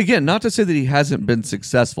 again, not to say that he hasn't been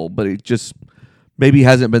successful, but he just maybe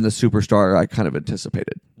hasn't been the superstar I kind of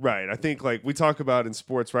anticipated. Right. I think like we talk about in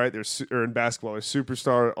sports, right? Or in basketball, there's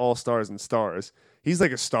superstar, all-stars, and stars. He's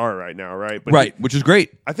like a star right now, right? But right, which is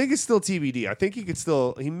great. I think it's still TBD. I think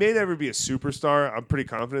he may never be a superstar. I'm pretty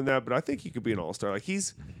confident in that, but I think he could be an all-star. Like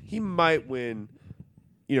he might win,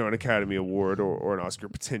 an Academy Award or an Oscar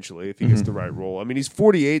potentially if he gets the right role. I mean, he's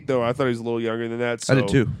 48 though. I thought he was a little younger than that. So I did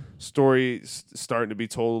too. Story starting to be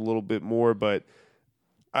told a little bit more, but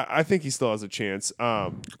I think he still has a chance.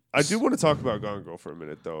 I do want to talk about Gone Girl for a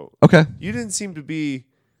minute, though. Okay. You didn't seem to be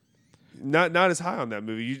not as high on that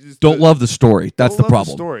movie. You just don't love the story. That's the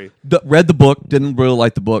problem. Story. Read the book. Didn't really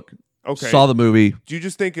like the book. Okay. Saw the movie. Do you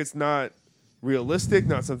just think it's not realistic?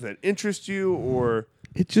 Not something that interests you, or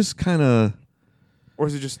it just kind of, or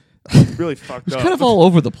is it just really fucked up? It was kind of all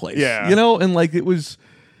over the place. Yeah. And like it was.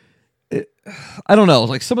 I don't know,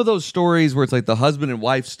 like some of those stories where it's like the husband and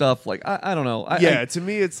wife stuff. Like I don't know. To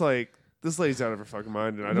me, it's like this lady's out of her fucking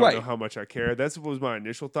mind, and I don't know how much I care. That's what was my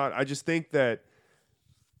initial thought. I just think that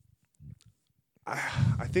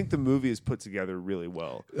I think the movie is put together really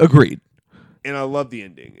well. Agreed. And I love the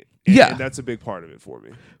ending. And that's a big part of it for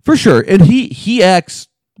me. For sure. And he acts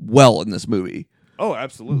well in this movie. Oh,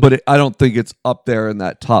 absolutely. But I don't think it's up there in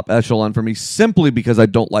that top echelon for me simply because I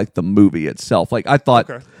don't like the movie itself. Like I thought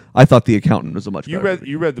The Accountant was a much better movie.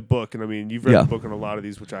 You read the book, and I mean, you've read the book on a lot of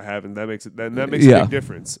these, which I haven't. That makes a big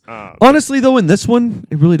difference. Honestly, though, in this one,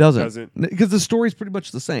 it really doesn't. Because the story's pretty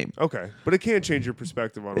much the same. Okay. But it can change your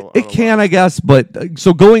perspective on it. It can, I guess, but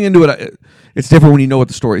so going into it, it's different when you know what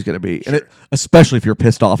the story's going to be, and especially if you're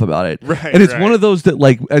pissed off about it. Right. And it's one of those that,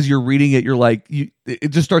 like, as you're reading it, you're like, it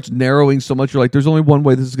just starts narrowing so much. You're like, there's only one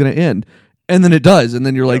way this is going to end. And then it does, and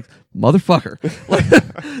then you're like, motherfucker,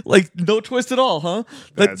 like no twist at all, huh?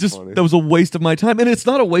 That was a waste of my time, and it's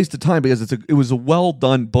not a waste of time because it was a well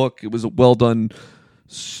done book, it was a well done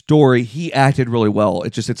story. He acted really well.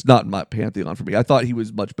 It's not in my pantheon for me. I thought he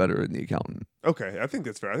was much better in The Accountant. Okay, I think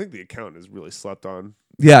that's fair. I think The Accountant is really slept on.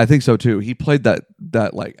 Yeah, I think so too. He played that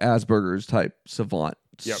like Asperger's type savant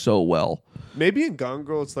so well. Maybe in Gone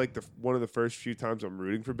Girl, it's like one of the first few times I'm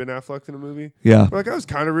rooting for Ben Affleck in a movie. Yeah. Like I was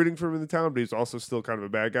kind of rooting for him in the town, but he's also still kind of a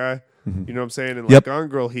bad guy. Mm-hmm. You know what I'm saying? And like Yep. Gone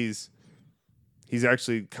Girl, he's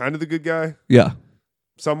actually kind of the good guy, Yeah.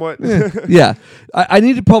 somewhat. Yeah. I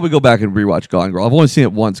need to probably go back and rewatch Gone Girl. I've only seen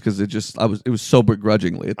it once because it was so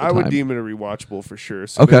begrudgingly at the I time. would deem it a rewatchable for sure.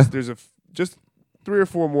 So Okay. there's just 3 or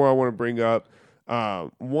 4 more I want to bring up.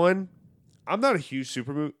 One, I'm not a huge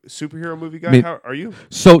superhero movie guy. Me- How are you?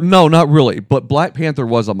 So no, not really. But Black Panther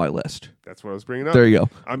was on my list. That's what I was bringing up. There you go.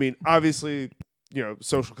 I mean, obviously,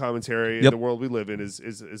 social commentary in Yep. the world we live in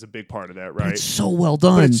is a big part of that, right? It's so well But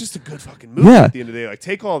done. it's just a good fucking movie Yeah. at the end of the day. Like,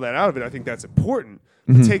 take all that out of it. I think that's important.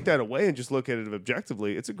 But Mm-hmm. take that away and just look at it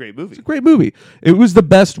objectively. It's a great movie. Great movie. It was the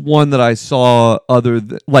best one that I saw other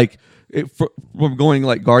than from going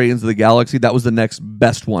like Guardians of the Galaxy. That was the next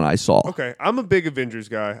best one I saw. Okay, I'm a big Avengers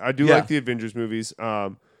guy. I do Yeah. like the Avengers movies.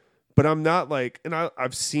 But I'm not like, and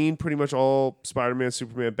I've seen pretty much all Spider-Man,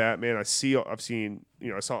 Superman, Batman. I saw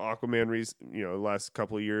Aquaman, the last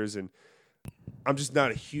couple of years, and I'm just not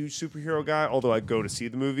a huge superhero guy. Although I go to see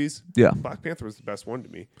the movies. Yeah. Black Panther was the best one to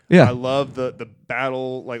me. Yeah. I love the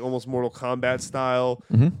battle, like almost Mortal Kombat style.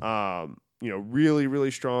 Really,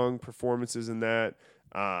 really strong performances in that.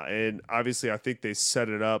 And obviously, I think they set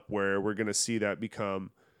it up where we're going to see that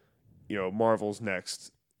become, Marvel's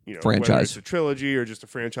next, Franchise. whether it's a trilogy or just a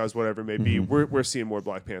franchise, whatever it may be. We're seeing more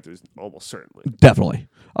Black Panthers almost certainly. Definitely.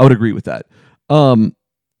 I would agree with that.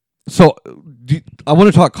 So I want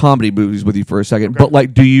to talk comedy movies with you for a second, Okay.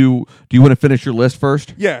 but do you want to finish your list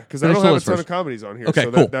first? Yeah, because I Finish don't the have a list ton first. of comedies on here, Okay,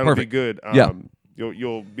 so cool. that'll be Perfect. good. Yeah.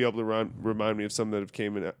 You'll be able to remind me of some that have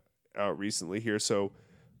came out recently here. So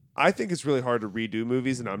I think it's really hard to redo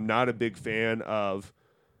movies, and I'm not a big fan of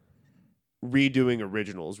redoing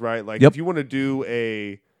originals, right? Like Yep. if you want to do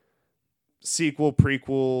a sequel,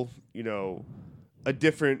 prequel, a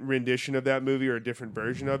different rendition of that movie or a different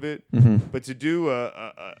version of it, but to do a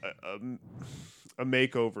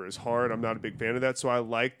makeover is hard. I'm not a big fan of that, so I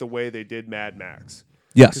like the way they did Mad Max.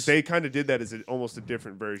 Because Yes. they kind of did that as almost a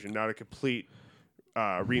different version, not a complete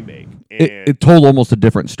remake. And It told almost a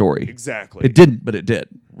different story. exactly. It didn't, but it did.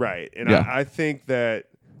 Right. And Yeah. I think that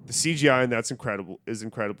the CGI and that's is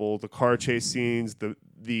incredible. The car chase scenes,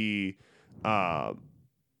 the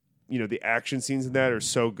action scenes in that are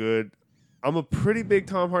so good. I'm a pretty big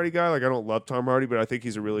Tom Hardy guy. Like I don't love Tom Hardy, but I think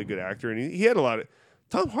he's a really good actor. And he had a lot of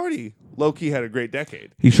Tom Hardy, low-key had a great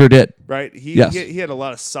decade, He sure did. right? He had a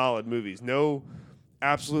lot of solid movies. No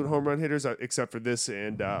absolute home run hitters except for this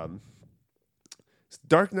and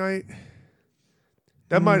Dark Knight.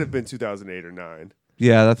 That might have been 2008 or 9.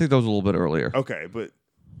 Yeah, I think that was a little bit earlier. Okay, but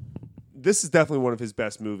this is definitely one of his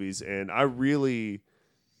best movies, and I really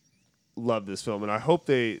love this film, and I hope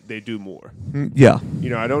they do more. Yeah.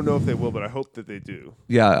 I don't know if they will, but I hope that they do.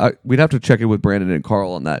 Yeah, we'd have to check in with Brandon and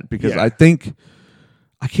Carl on that because Yeah.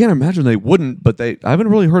 I can't imagine they wouldn't, but I haven't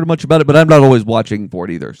really heard much about it, but I'm not always watching for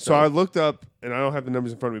it either. So I looked up, and I don't have the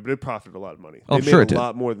numbers in front of me, but it profited a lot of money. Oh, They sure made it did. a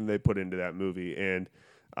lot more than they put into that movie, and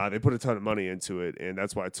they put a ton of money into it, and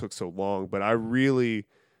that's why it took so long. But I really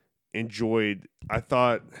enjoyed. I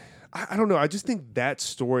thought, I don't know. I just think that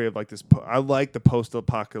story of like this. I like the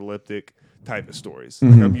post-apocalyptic type of stories.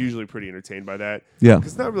 Like, I'm usually pretty entertained by that. Yeah. 'Cause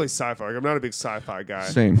it's not really sci-fi. Like, I'm not a big sci-fi guy.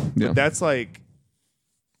 Same. Yeah. But that's like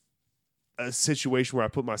a situation where I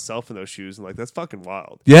put myself in those shoes, and like that's fucking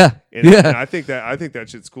wild. Yeah. And Yeah. and I think that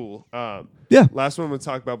shit's cool. Yeah. Last one I'm gonna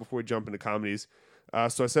talk about before we jump into comedies.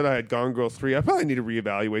 So I said I had Gone Girl 3. I probably need to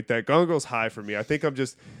reevaluate that. Gone Girl's high for me. I think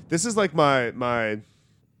this is like my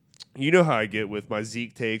you know how I get with my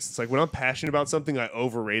Zeke takes. It's like when I'm passionate about something, I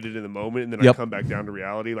overrate it in the moment, and then I Yep. come back down to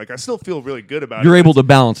reality. Like I still feel really good about You're it. able to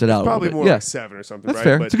balance it out. Probably a little more bit. Yeah. like 7 or something. That's right?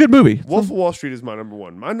 fair. But It's a good movie. Wolf of Wall Street is my number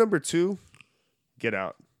 1. My number 2, Get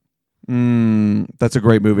Out. That's a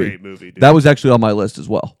great movie. Great movie, dude. That was actually on my list as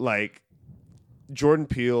well. Like Jordan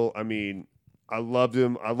Peele, I mean, I loved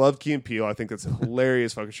him. I love Key and Peele. I think that's a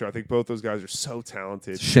hilarious fucking show. I think both those guys are so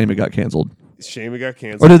talented. Shame it got canceled. Shame it got Or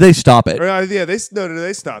canceled. did they stop it? Yeah, they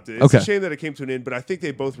stopped it. It's Okay. a shame that it came to an end, but I think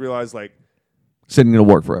they both realized like Sitting to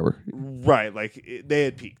work forever. right, like they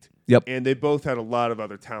had peaked. Yep. And they both had a lot of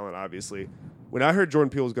other talent, obviously. When I heard Jordan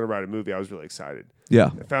Peele was going to write a movie, I was really excited. Yeah.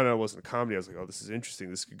 I found out it wasn't a comedy. I was like, oh, this is interesting.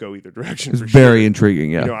 This could go either direction. It's for very sure.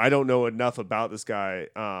 intriguing. Yeah. I don't know enough about this guy.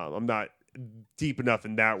 I'm not deep enough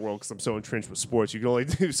in that world because I'm so entrenched with sports. You can only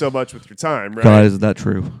do so much with your time, right? God, isn't that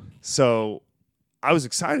true? So I was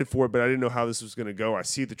excited for it, but I didn't know how this was going to go. I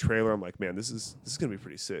see the trailer. I'm like, man, this is going to be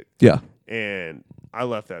pretty sick. Yeah. And I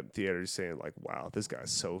left that theater saying like, wow, this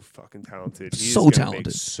guy's so fucking talented. He's So gonna talented.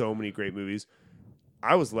 Make so many great movies.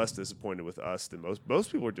 I was less disappointed with Us than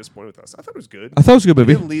most people were disappointed with Us. I thought it was good. I thought it was a good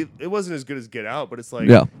movie. It wasn't as good as Get Out, but it's like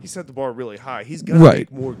he set the bar really high. He's gonna Right.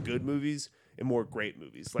 make more good movies and more great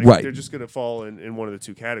movies. Like Right. they're just gonna fall in one of the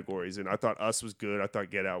two categories. And I thought Us was good. I thought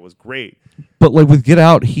Get Out was great. But like with Get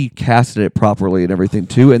Out, he casted it properly and everything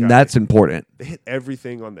too, and that's important. They hit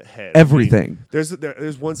everything on the head. Everything. I mean,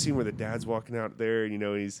 there's one scene where the dad's walking out there,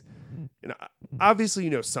 and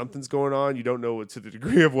obviously something's going on. You don't know to the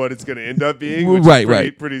degree of what it's going to end up being. Which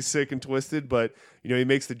is pretty sick and twisted. But he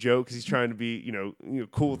makes the joke because he's trying to be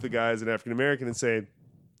cool with the guy as an African American and say,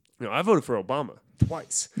 I voted for Obama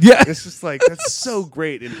twice. Yeah, and it's just like that's so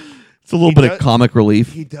great. And it's a little bit of comic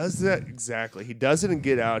relief. He does that exactly. He does it in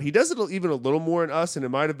Get Out. He does it even a little more in Us, and it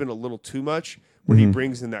might have been a little too much when he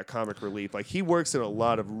brings in that comic relief. Like he works in a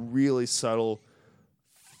lot of really subtle,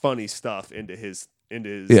 funny stuff into his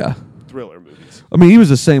thriller movies. I mean, he was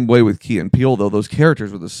the same way with Key and Peele, though. Those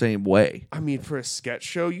characters were the same way. I mean, for a sketch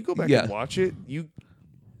show, you go back and watch it.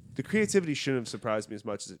 The creativity shouldn't have surprised me as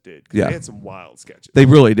much as it did. They had some wild sketches. They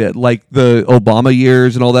really did. Like the Obama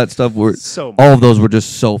years and all that stuff were all of those were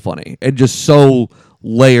just so funny and just so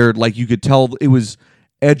layered. Like you could tell it was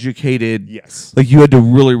educated. Yes. Like you had to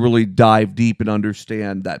really, really dive deep and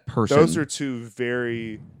understand that person. Those are two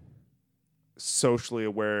very socially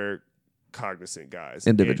aware, cognizant guys.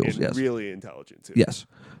 Individuals, and yes. Really intelligent too. Yes,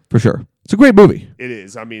 for sure. It's a great movie. It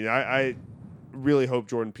is. I mean, I really hope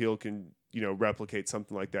Jordan Peele can replicate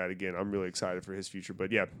something like that again. I'm really excited for his future.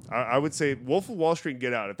 But yeah, I would say Wolf of Wall Street and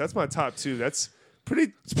Get Out. If that's my top two, it's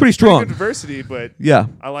pretty strong. Pretty good diversity, but yeah,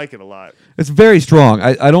 I like it a lot. It's very strong.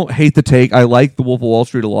 I don't hate the take. I like the Wolf of Wall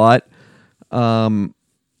Street a lot. I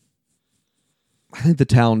think The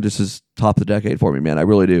Town just is top of the decade for me, man. I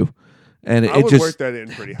really do. And I would work that in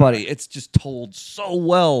pretty high. Buddy, it's just told so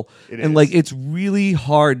well. Like it's really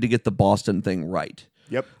hard to get the Boston thing right.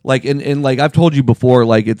 Yep. Like and like I've told you before,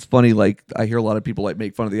 like it's funny, like I hear a lot of people like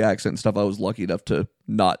make fun of the accent and stuff. I was lucky enough to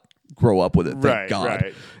not grow up with it, thank God.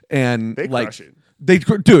 Right. And they like crush it.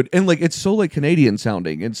 Dude, and like it's so like Canadian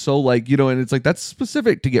sounding and so like, and it's like that's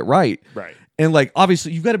specific to get right. Right. And like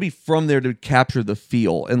obviously you've got to be from there to capture the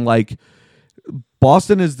feel. And like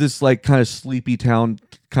Boston is this like kind of sleepy town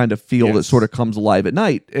kind of feel that sort of comes alive at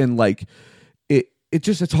night. And like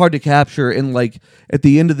it's hard to capture. And like at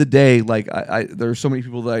the end of the day, like I there are so many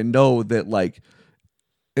people that I know that like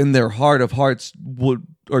in their heart of hearts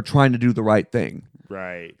are trying to do the right thing.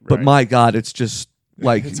 Right. But my God, it's just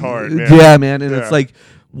like it's hard, man. Yeah, man. And it's like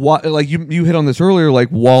like you hit on this earlier, like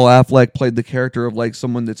Wall Affleck played the character of like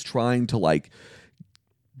someone that's trying to like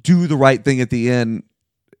do the right thing at the end.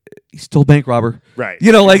 He's still a bank robber. Right.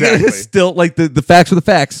 Like exactly. it's still like the facts are the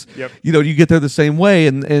facts. Yep. You get there the same way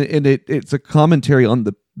and it's a commentary on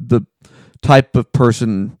the type of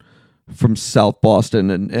person from South Boston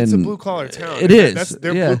and it's a blue collar town. It is.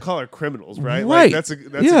 They're blue collar criminals, right? Right. Like that's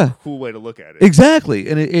a cool way to look at it. Exactly.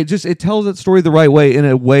 And it tells that story the right way in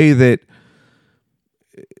a way that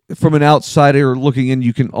from an outsider looking in,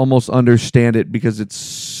 you can almost understand it because it's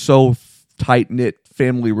so tight knit,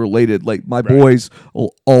 family related. Like my boys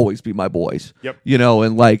will always be my boys. Yep.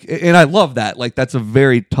 And I love that. Like that's a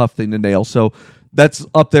very tough thing to nail. So that's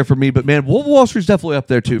up there for me. But man, Wolf of Wall Street's definitely up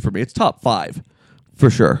there too for me. It's top 5 for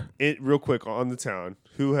sure. Real quick on The Town,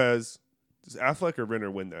 does Affleck or Renner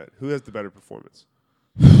win that? Who has the better performance?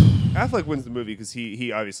 Affleck wins the movie because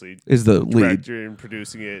he obviously is the lead director and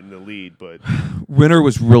producing it and the lead, but Renner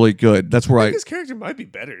was really good. That's where his character might be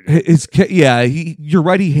better. You're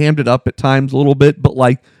right. He hammed it up at times a little bit, but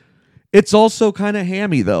like it's also kind of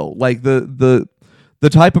hammy though. Like the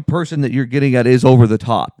type of person that you're getting at is over the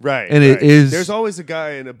top, right? And it is. There's always a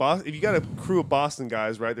guy in if you got a crew of Boston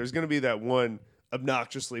guys, right? There's going to be that one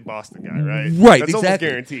obnoxiously Boston guy, right? Right, that's exactly.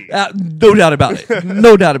 Almost guaranteed. No doubt about it.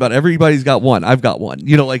 No doubt about it. Everybody's got one. I've got one.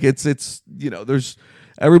 Like it's there's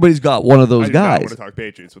everybody's got one of those guys. I want to talk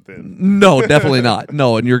Patriots with them. No, definitely not.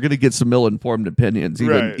 No, and you're going to get some ill-informed opinions,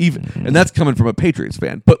 even, and that's coming from a Patriots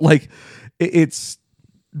fan. But like, it's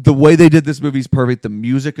the way they did this movie is perfect. The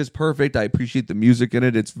music is perfect. I appreciate the music in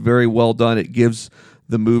it. It's very well done. It gives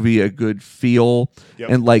the movie a good feel,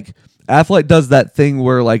 and like. Affleck does that thing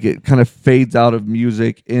where like it kind of fades out of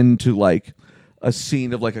music into like a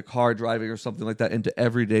scene of like a car driving or something like that into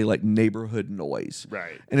everyday like neighborhood noise.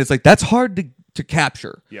 Right. And it's like that's hard to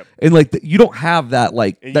capture. Yep. And like you don't have that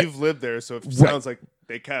like and you've lived there, so it sounds like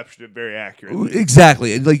they captured it very accurately.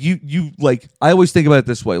 Exactly. And like you like I always think about it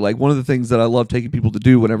this way. Like one of the things that I love taking people to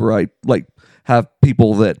do whenever I like have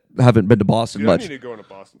people that haven't been to Boston much. I need to go on a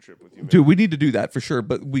Boston trip with you, man. Dude, we need to do that for sure.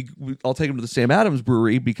 But I'll take them to the Sam Adams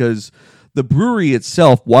Brewery because the brewery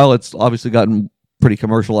itself, while it's obviously gotten pretty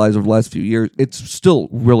commercialized over the last few years. It's still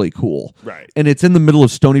really cool. Right. And it's in the middle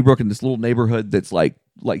of Stony Brook in this little neighborhood that's like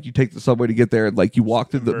you take the subway to get there, and like you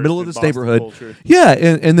walk through the Immersed middle in of this Boston neighborhood. culture. Yeah,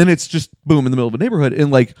 and then it's just boom in the middle of a neighborhood,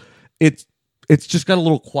 and like it's just got a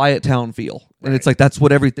little quiet town feel. And it's like that's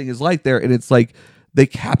what everything is like there. And it's like they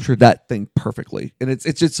captured that thing perfectly. And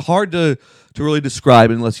it's hard to really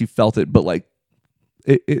describe unless you felt it, but like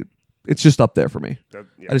it's just up there for me.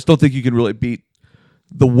 I just don't think you can really beat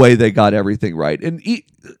the way they got everything right. And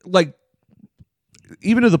like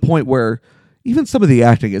even to the point where even some of the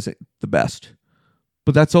acting isn't the best,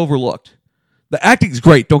 but that's overlooked. The acting's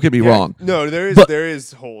great, don't get me wrong. No, there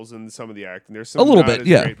is holes in some of the acting. There's some a little not bit, as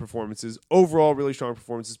yeah. great performances. Overall, really strong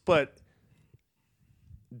performances, but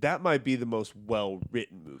that might be the most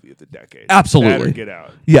well-written movie of the decade. Absolutely. That or Get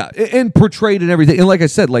Out. Yeah, and portrayed and everything. And like I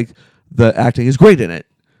said, like the acting is great in it,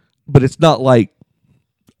 but it's not like,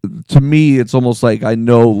 to me, it's almost like I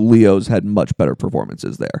know Leo's had much better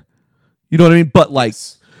performances there. You know what I mean? But like,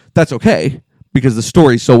 that's okay because the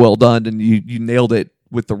story's so well done and you nailed it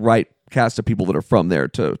with the right cast of people that are from there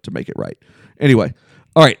to make it right. Anyway,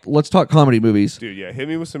 all right, let's talk comedy movies. Dude, yeah, hit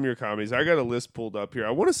me with some of your comedies. I got a list pulled up here.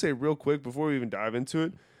 I want to say real quick before we even dive into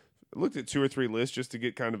it, I looked at 2 or 3 lists just to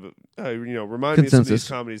get kind of a, remind me of some of these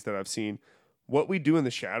comedies that I've seen. What We Do in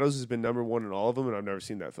the Shadows has been number 1 in all of them, and I've never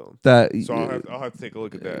seen that film. So I'll have to take a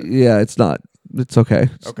look at that. Yeah, it's not. It's okay.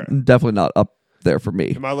 Okay. It's definitely not up there for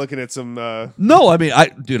me. Am I looking at some... No, I mean,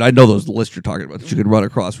 I know those lists you're talking about that you could run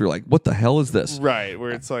across where you're like, what the hell is this? Right,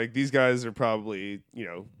 where it's like, these guys are probably,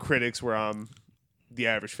 critics where I'm the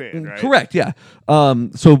average fan, right? Correct, yeah.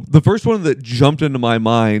 So the first one that jumped into my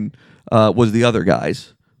mind was The Other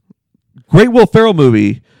Guys. Great Will Ferrell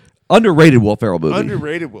movie. Underrated Will Ferrell movie.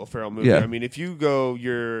 Underrated Will Ferrell movie. Yeah. I mean, if you go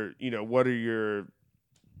what are your,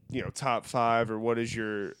 top 5 or what is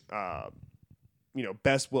your,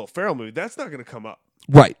 best Will Ferrell movie, that's not going to come up.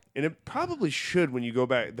 Right. And it probably should when you go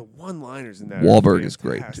back. The one-liners in that. Wahlberg is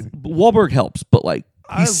great. Wahlberg helps, but like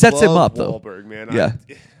he sets him up though. Wahlberg, man. Yeah.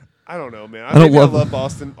 I don't know, man. I love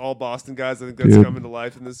Boston. All Boston guys. I think that's coming to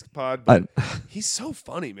life in this pod. But he's so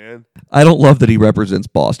funny, man. I don't love that he represents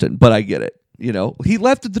Boston, but I get it. He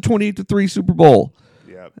left at the 28-3 Super Bowl.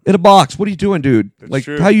 Yeah. In a box. What are you doing, dude? That's like,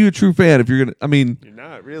 true. how are you a true fan if you're gonna? I mean, you're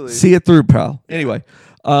not really. See it through, pal. Anyway,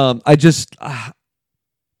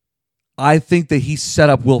 I think that he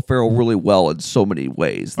set up Will Ferrell really well in so many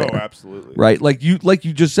ways. There. Oh, absolutely. Right, like you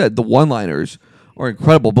just said, the one-liners are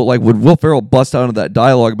incredible. But like when Will Ferrell busts out into that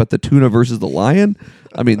dialogue about the tuna versus the lion,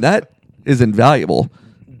 I mean that is invaluable.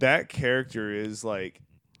 That character is like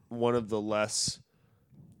one of the less,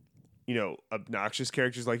 obnoxious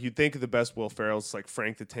characters. Like you'd think of the best Will Ferrell's like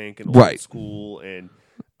Frank the Tank and Old School and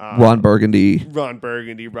Ron Burgundy.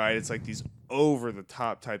 Right? It's like these over the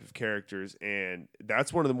top type of characters, and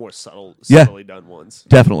that's one of the more subtly done ones.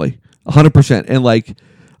 Definitely, 100%. And like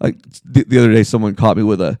the other day, someone caught me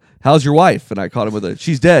with a "How's your wife?" and I caught him with a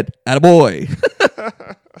 "She's dead." Attaboy.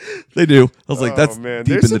 They do. I was like, that's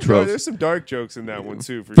deep in the tropes. There's some dark jokes in that one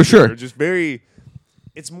too, for sure. Just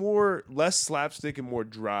it's less slapstick and more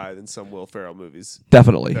dry than some Will Ferrell movies.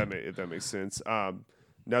 Definitely, if that makes sense.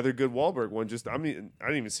 Another good Wahlberg one. I didn't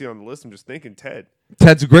even see it on the list. I'm just thinking Ted.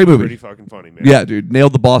 Ted's a great movie. Pretty fucking funny, man. Yeah, dude,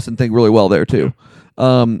 nailed the Boston thing really well there too.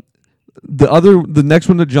 Yeah. The next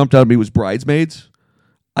one that jumped out at me was Bridesmaids.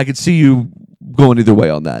 I could see you going either way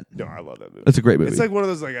on that. No, I love that movie. That's a great movie. It's like one of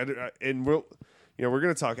those and we're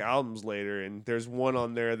gonna talk albums later, and there's one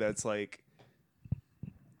on there that's like,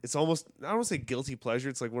 it's almost, I don't want to say guilty pleasure.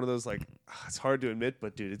 It's like one of those like, it's hard to admit,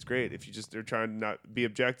 but dude, it's great if you just are trying to not be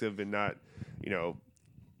objective and not, I don't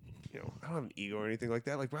have an ego or anything like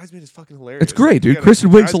that. Like Bridesmaid is fucking hilarious. It's great, dude. Kristen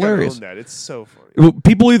Wiig's hilarious. That. It's so funny.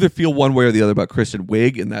 People either feel one way or the other about Kristen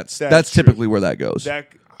Wiig, and that's typically where that goes.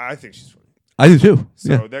 I think she's funny. I do too.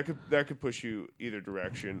 So that could push you either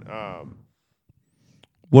direction.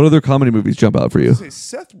 What other comedy movies jump out for you?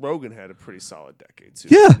 Seth Rogen had a pretty solid decade too.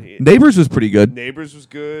 Yeah, Neighbors was pretty good. Neighbors was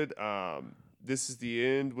good. This Is the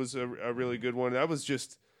End was a really good one. That was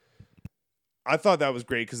just, I thought that was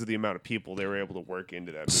great because of the amount of people they were able to work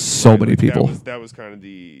into that movie. So many people. That was kind of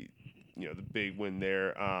the big win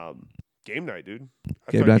there. Game Night, dude.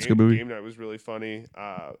 Game Night's a good movie. Game Night was really funny.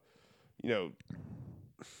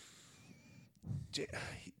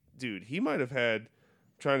 Dude, he might have had.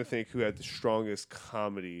 I'm trying to think who had the strongest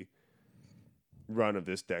comedy run of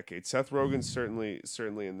this decade. Seth Rogen's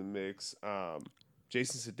certainly in the mix.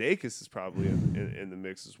 Jason Sudeikis is probably in the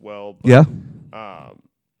mix as well. But, yeah.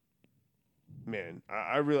 Man,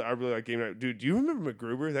 I really like Game Night. Dude, do you remember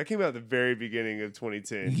MacGruber? That came out at the very beginning of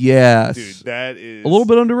 2010. Yes. Dude, that is a little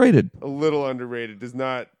bit underrated. A little underrated. Does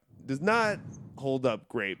not does not hold up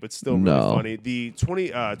great, but still really No. funny. The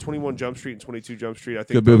 21 Jump Street and 22 Jump Street, I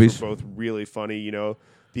think Good those movies. were both really funny. You know,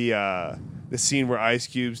 the scene where Ice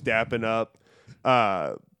Cube's dapping up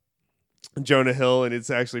Jonah Hill, and it's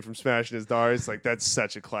actually from Smashing His Daughters. Like, that's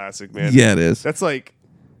such a classic, man. Yeah, it is. That's like,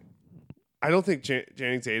 I don't think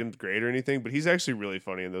Channing Tatum's great or anything, but he's actually really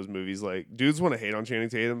funny in those movies. Like, dudes want to hate on Channing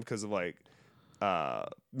Tatum because of like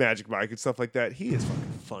Magic Mike and stuff like that. He is fucking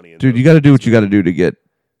funny. Dude, you got to do what you got to do to get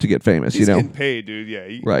famous. He's you know, getting paid, dude. Yeah,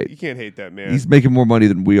 Right. You can't hate that man. he's making more money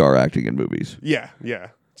than we are acting in movies. yeah,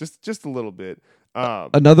 just a little bit.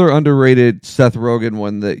 Another underrated Seth Rogen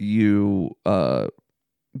one that you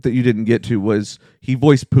didn't get to was he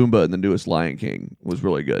voiced Pumbaa in the newest Lion King. Was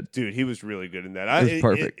really good. Dude, he was really good in that. It was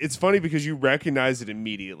perfect. It's funny because you recognize it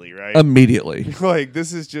immediately, right? Immediately. Like,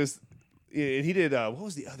 this is just. And he did. What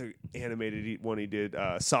was the other animated one he did?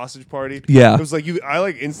 Sausage Party. Yeah. It was like I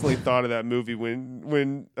like instantly thought of that movie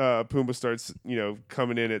when Pumbaa starts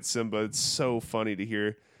coming in at Simba. It's so funny to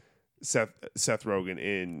hear Seth Rogen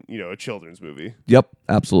in a children's movie. Yep,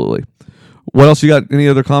 absolutely. What else you got? Any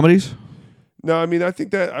other comedies? No, I mean, I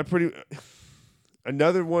think that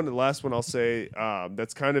another one, the last one I'll say,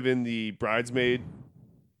 that's kind of in the bridesmaid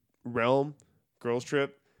realm, Girls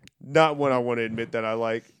Trip. Not one I want to admit that I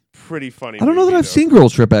like. Pretty funny. I don't know that movie, I've though. seen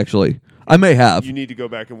Girls Trip actually. I may have. You need to go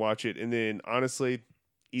back and watch it. And then honestly,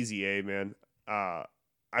 Easy A, man. I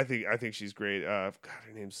think she's great. God,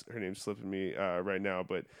 her name's slipping me right now,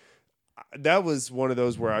 but that was one of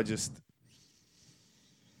those where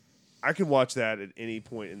I can watch that at any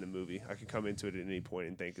point in the movie. I can come into it at any point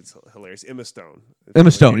and think it's hilarious. Emma Stone.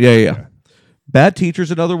 Yeah. Bad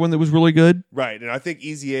Teacher's another one that was really good. Right, and I think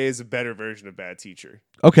Easy A is a better version of Bad Teacher.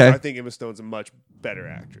 Okay. I think Emma Stone's a much better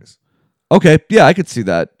actress. Okay. Yeah, I could see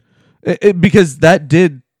that. Because that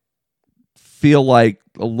did feel like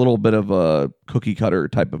a little bit of a cookie cutter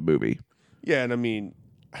type of movie. Yeah, and I mean,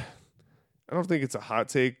 I don't think it's a hot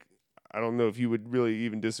take. I don't know if you would really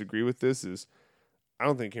even disagree with this. I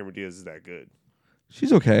don't think Cameron Diaz is that good.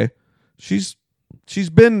 She's okay. She's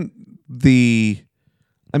been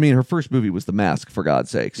her first movie was The Mask, for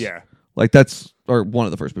God's sakes. Yeah. Like or one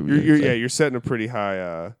of the first movies. You're setting a pretty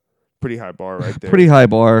high bar right there. Pretty high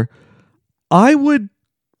bar. I would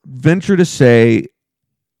venture to say,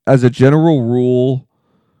 as a general rule,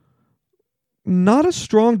 not a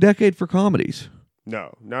strong decade for comedies.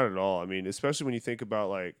 No, not at all. I mean, especially when you think about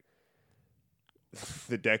like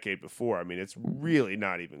the decade before. I mean, it's really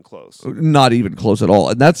not even close. Not even close at all.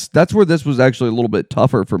 And that's where this was actually a little bit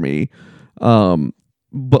tougher for me.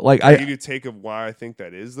 But like, Can I give you a take of why I think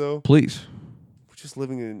that is, though? Please. We're just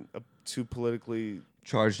living in a too politically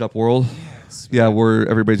charged up world. Yes, yeah, where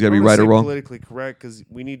everybody's got to be I don't right wanna or say wrong. politically correct, because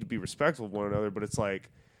we need to be respectful of one another. But it's like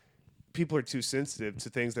people are too sensitive to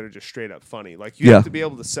things that are just straight up funny. Like, you have to be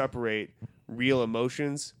able to separate real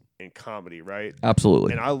emotions and comedy, right?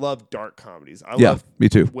 Absolutely. And I love dark comedies. I Yeah, love me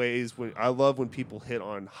too. I love when people hit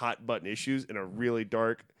on hot button issues in a really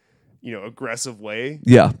dark, aggressive way.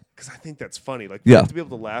 Yeah. Because I think that's funny. Like, you have to be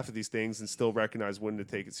able to laugh at these things and still recognize when to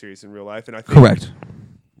take it serious in real life. And I think Correct.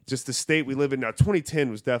 just the state we live in now,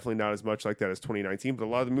 2010 was definitely not as much like that as 2019, but a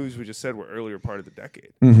lot of the movies we just said were earlier part of the decade.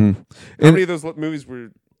 Mm-hmm. How many of those movies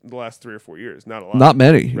were the last 3 or 4 years? Not a lot. Not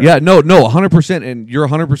many. Right. Yeah, no, 100%. And you're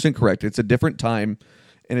 100% correct. It's a different time,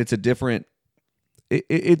 and it's a different.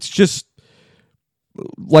 It's just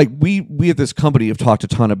like we at this company have talked a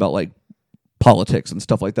ton about like politics and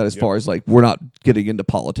stuff like that. As far as like we're not getting into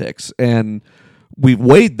politics, and we've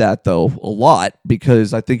weighed that though a lot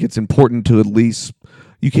because I think it's important to at least.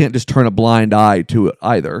 You can't just turn a blind eye to it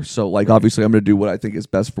either. So like obviously I'm going to do what I think is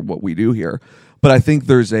best for what we do here, but I think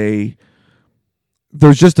there's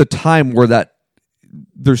just a time where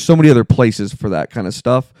there's so many other places for that kind of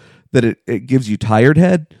stuff that it gives you tired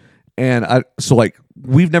head. And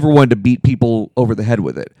we've never wanted to beat people over the head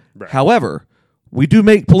with it. Right. However, we do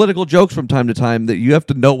make political jokes from time to time that you have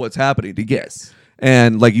to know what's happening to get. Yes.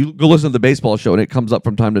 And like you go listen to the baseball show and it comes up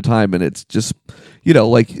from time to time and it's just,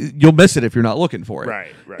 like you'll miss it if you're not looking for it.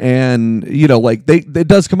 Right. And, it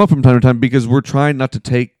does come up from time to time because we're trying not to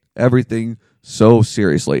take everything so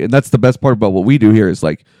seriously. And that's the best part about what we do here is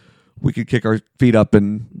like we can kick our feet up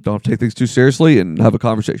and don't have to take things too seriously and have a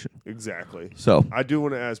conversation. Exactly. So I do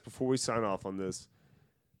want to ask before we sign off on this,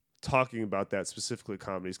 talking about that specifically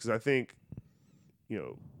comedies, because I think,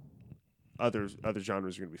 other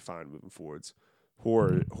genres are going to be fine moving forwards.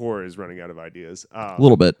 Horror is running out of ideas. a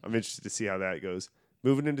little bit. I'm interested to see how that goes.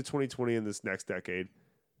 Moving into 2020 in this next decade,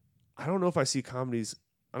 I don't know if I see comedies,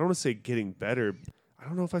 I don't want to say getting better. I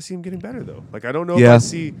don't know if I see them getting better, though. Like, I don't know if I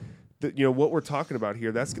see that, what we're talking about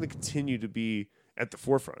here, that's going to continue to be at the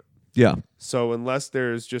forefront. Yeah. So unless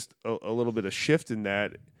there's just a little bit of shift in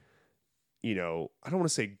that, I don't want to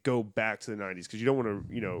say go back to the 90s because you don't want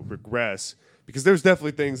to, regress, because there's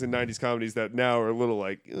definitely things in 90s comedies that now are a little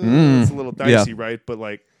like, it's a little dicey, right? But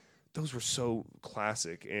like those were so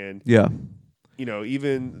classic. And, Yeah.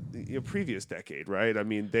 Even the previous decade, right? I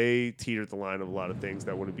mean, they teetered the line of a lot of things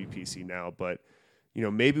that wouldn't be PC now, but,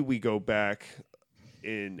 maybe we go back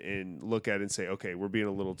and look at it and say, okay, we're being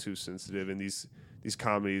a little too sensitive, and these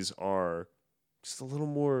comedies are just a little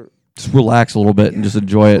more, just relax a little bit and just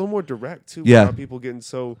enjoy a it. little more direct too. Yeah. Without people getting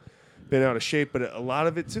so bent out of shape. But a lot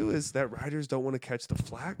of it too is that writers don't want to catch the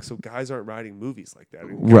flack, so guys aren't writing movies like that,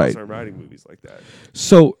 and girls aren't writing movies like that.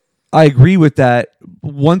 So I agree with that.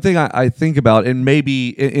 One thing I think about, and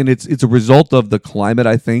maybe, and it's a result of the climate,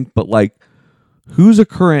 I think, but like, who's a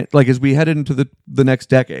current, like as we head into the next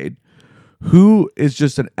decade, who is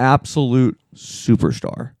just an absolute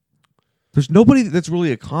superstar? There's nobody that's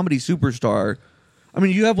really a comedy superstar. I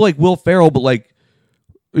mean, you have like Will Ferrell, but like,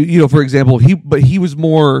 for example, he was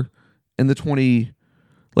more in the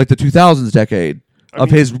 2000s decade of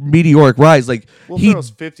his meteoric rise. Like Will Ferrell's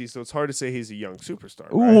 50, so it's hard to say he's a young superstar.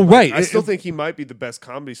 Right? Well, right. I still think he might be the best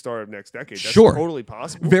comedy star of next decade. That's Sure. totally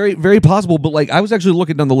possible. Very, very possible. But like, I was actually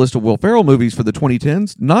looking down the list of Will Ferrell movies for the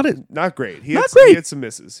 2010s. Not great. He had some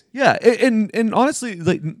misses. Yeah, and honestly,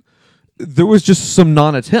 like, there was just some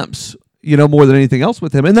non-attempts, more than anything else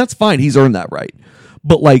with him, and that's fine. He's earned that right.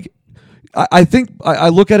 But like, I think I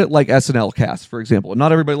look at it like SNL cast, for example.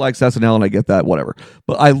 Not everybody likes SNL, and I get that, whatever.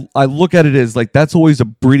 But I look at it as like that's always a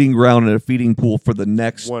breeding ground and a feeding pool for the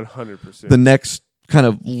next 100%. The next kind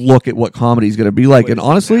of look at what comedy is going to be like. And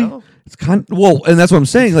honestly, it's kind of, and that's what I'm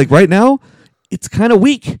saying. Like right now, it's kind of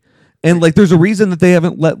weak. And like, there's a reason that they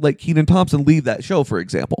haven't let like Kenan Thompson leave that show, for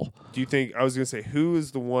example. Do you think, I was going to say, who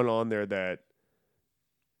is the one on there that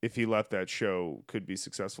if he left that show could be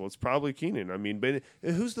successful? It's probably Kenan. I mean, but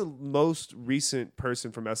who's the most recent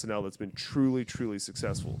person from SNL that's been truly, truly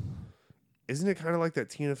successful? Isn't it kind of like that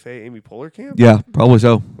Tina Fey, Amy Poehler camp? Yeah, probably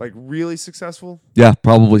so. Like really successful? Yeah,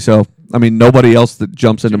 probably so. I mean, nobody else that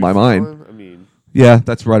jumps into my mind. I mean, yeah,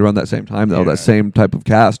 that's right around that same time though. That same type of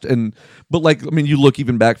cast, but like, I mean, you look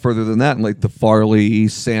even back further than that, and like the Farley,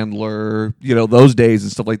 Sandler, those days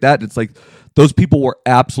and stuff like that. It's like those people were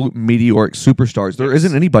absolute meteoric superstars. There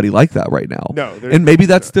isn't anybody like that right now. No, and maybe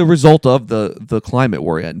that's the result of the climate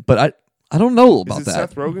we're in. But I don't know about that.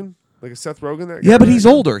 Seth Rogen? Like a Seth Rogen? That yeah, but he's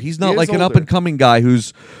older. He's not like an older. up and coming guy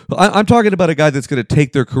who's. I'm talking about a guy that's going to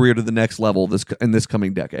take their career to the next level in this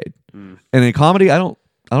coming decade. And in comedy, I don't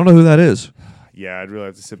know who that is. Yeah, I'd really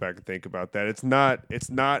have to sit back and think about that. It's not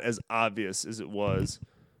as obvious as it was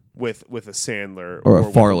with a Sandler or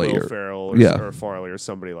a Farley with Will Ferrell or a Farley or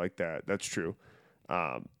somebody like that. That's true.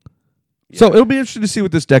 So it'll be interesting to see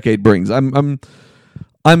what this decade brings. I'm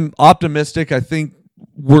optimistic. I think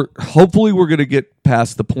we're going to get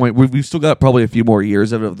past the point. We've still got probably a few more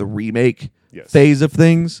years of the remake phase of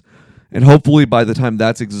things, and hopefully by the time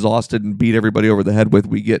that's exhausted and beat everybody over the head with,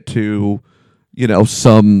 we get to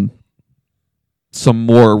some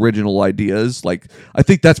more original ideas. Like, I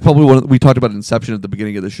think that's probably we talked about Inception at the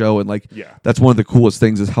beginning of the show, and like, that's one of the coolest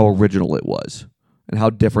things is how original it was and how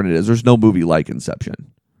different it is. There's no movie like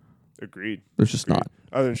Inception. Agreed. There's just not.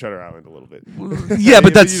 Other than Shutter Island a little bit. Yeah,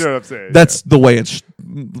 but that's you know what I'm saying. That's the way it's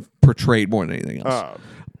portrayed more than anything else.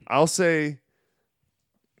 I'll say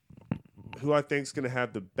who I think is going to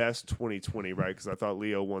have the best 2020, right? Because I thought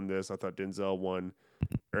Leo won this. I thought Denzel won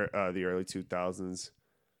the early 2000s.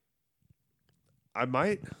 I'm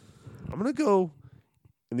going to go,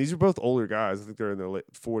 and these are both older guys. I think they're in their late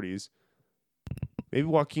 40s. Maybe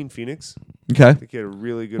Joaquin Phoenix. Okay. I think he had a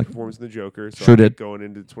really good performance in The Joker. So sure did. Going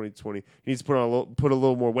into 2020, he needs to put a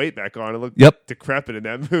little more weight back on. It looked decrepit in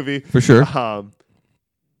that movie. For sure. What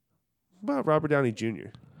about Robert Downey Jr.?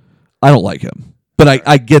 I don't like him, but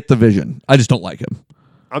I get the vision. I just don't like him.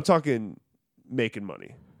 I'm talking making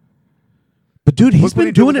money. But dude, he's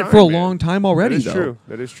been doing it for a long time already.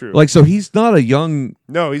 That is true. Like, so he's not a young,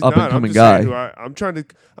 he's up not. and coming I'm guy. I'm trying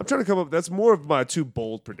to come up. That's more of my two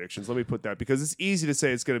bold predictions. Let me put that, because it's easy to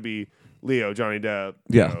say it's going to be Leo, Johnny Depp,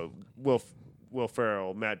 Will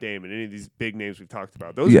Ferrell, Matt Damon, any of these big names we've talked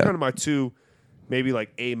about. Those are kind of my two, maybe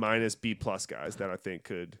like A-, B+ guys that I think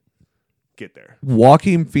could get there.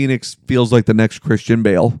 Joaquin Phoenix feels like the next Christian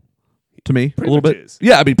Bale to me, a little bit. Is.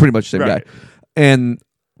 Yeah, I mean, pretty much the same guy. And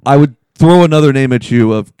I would throw another name at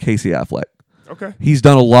you of Casey Affleck. Okay. He's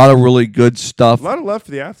done a lot of really good stuff. A lot of love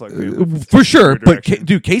for the Affleck family. For sure. But,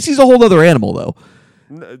 dude, Casey's a whole other animal, though.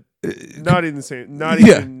 Not even the same. Not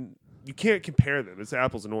even. You can't compare them. It's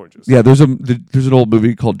apples and oranges. Yeah, there's an old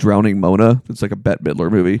movie called Drowning Mona. It's like a Bette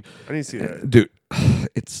Midler movie. I didn't see that. Dude,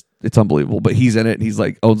 it's it's unbelievable. But he's in it, and he's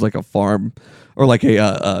like owns like a farm or like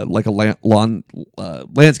a lawn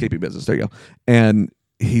landscaping business. There you go. And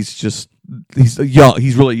he's young.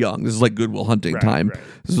 He's really young. This is like Good Will Hunting time. Right.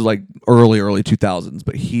 This is like early 2000s.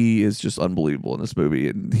 But he is just unbelievable in this movie,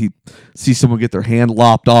 and he sees someone get their hand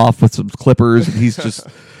lopped off with some clippers, and he's just.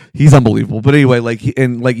 He's unbelievable. But anyway, like,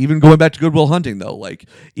 even going back to Good Will Hunting, though, like,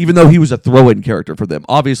 even though he was a throw-in character for them,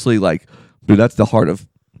 obviously, like, dude, that's the heart of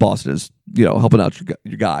Boston is, helping out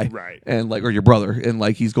your guy. Right. And, like, or your brother. And,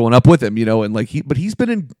 like, he's going up with him, and, like, he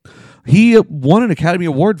won an Academy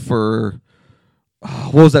Award for,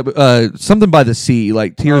 what was that? Something by the Sea,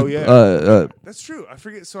 like, Tears. Oh, yeah. That's true. I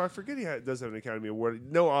forget he does have an Academy Award.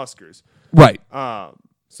 No Oscars. Right.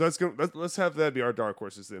 So let's have that be our dark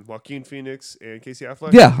horses then. Joaquin Phoenix and Casey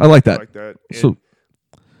Affleck. Yeah, I like that. And so,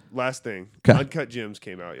 last thing, 'kay. Uncut Gems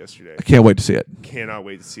came out yesterday. I can't wait to see it. Cannot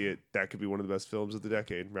wait to see it. That could be one of the best films of the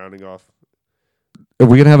decade. Rounding off, Are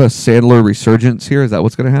we gonna have a Sandler resurgence here? Is that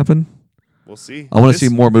what's gonna happen? we'll see. I want to see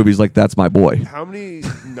more movies like That's My Boy. How many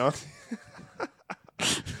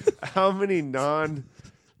non-comedy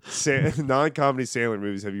Sandler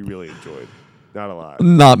movies have you really enjoyed? Not a lot.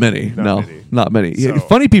 Not many. Not many. So,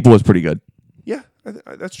 Funny People was pretty good. Yeah,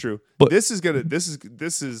 that's true. But this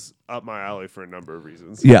is up my alley for a number of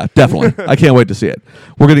reasons. Yeah, definitely. I can't wait to see it.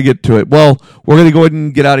 We're gonna get to it. Well, we're gonna go ahead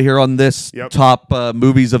and get out of here on this top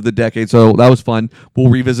movies of the decade. So that was fun. We'll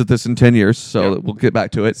revisit this in 10 years. So we'll get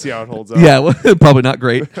back to it. See how it holds up. Yeah, well, probably not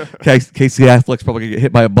great. Casey Affleck's probably gonna get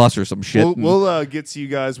hit by a bus or some shit. We'll get to you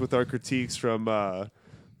guys with our critiques from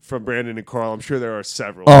Brandon and Carl. I'm sure there are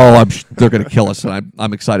several. Oh, they're going to kill us, and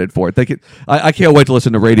I'm excited for it. I can't wait to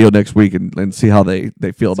listen to radio next week and see how they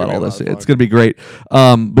feel about all this. It's going to be great.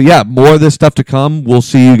 But yeah, more of this stuff to come. We'll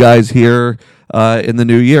see you guys here in the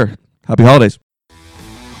new year. Happy holidays.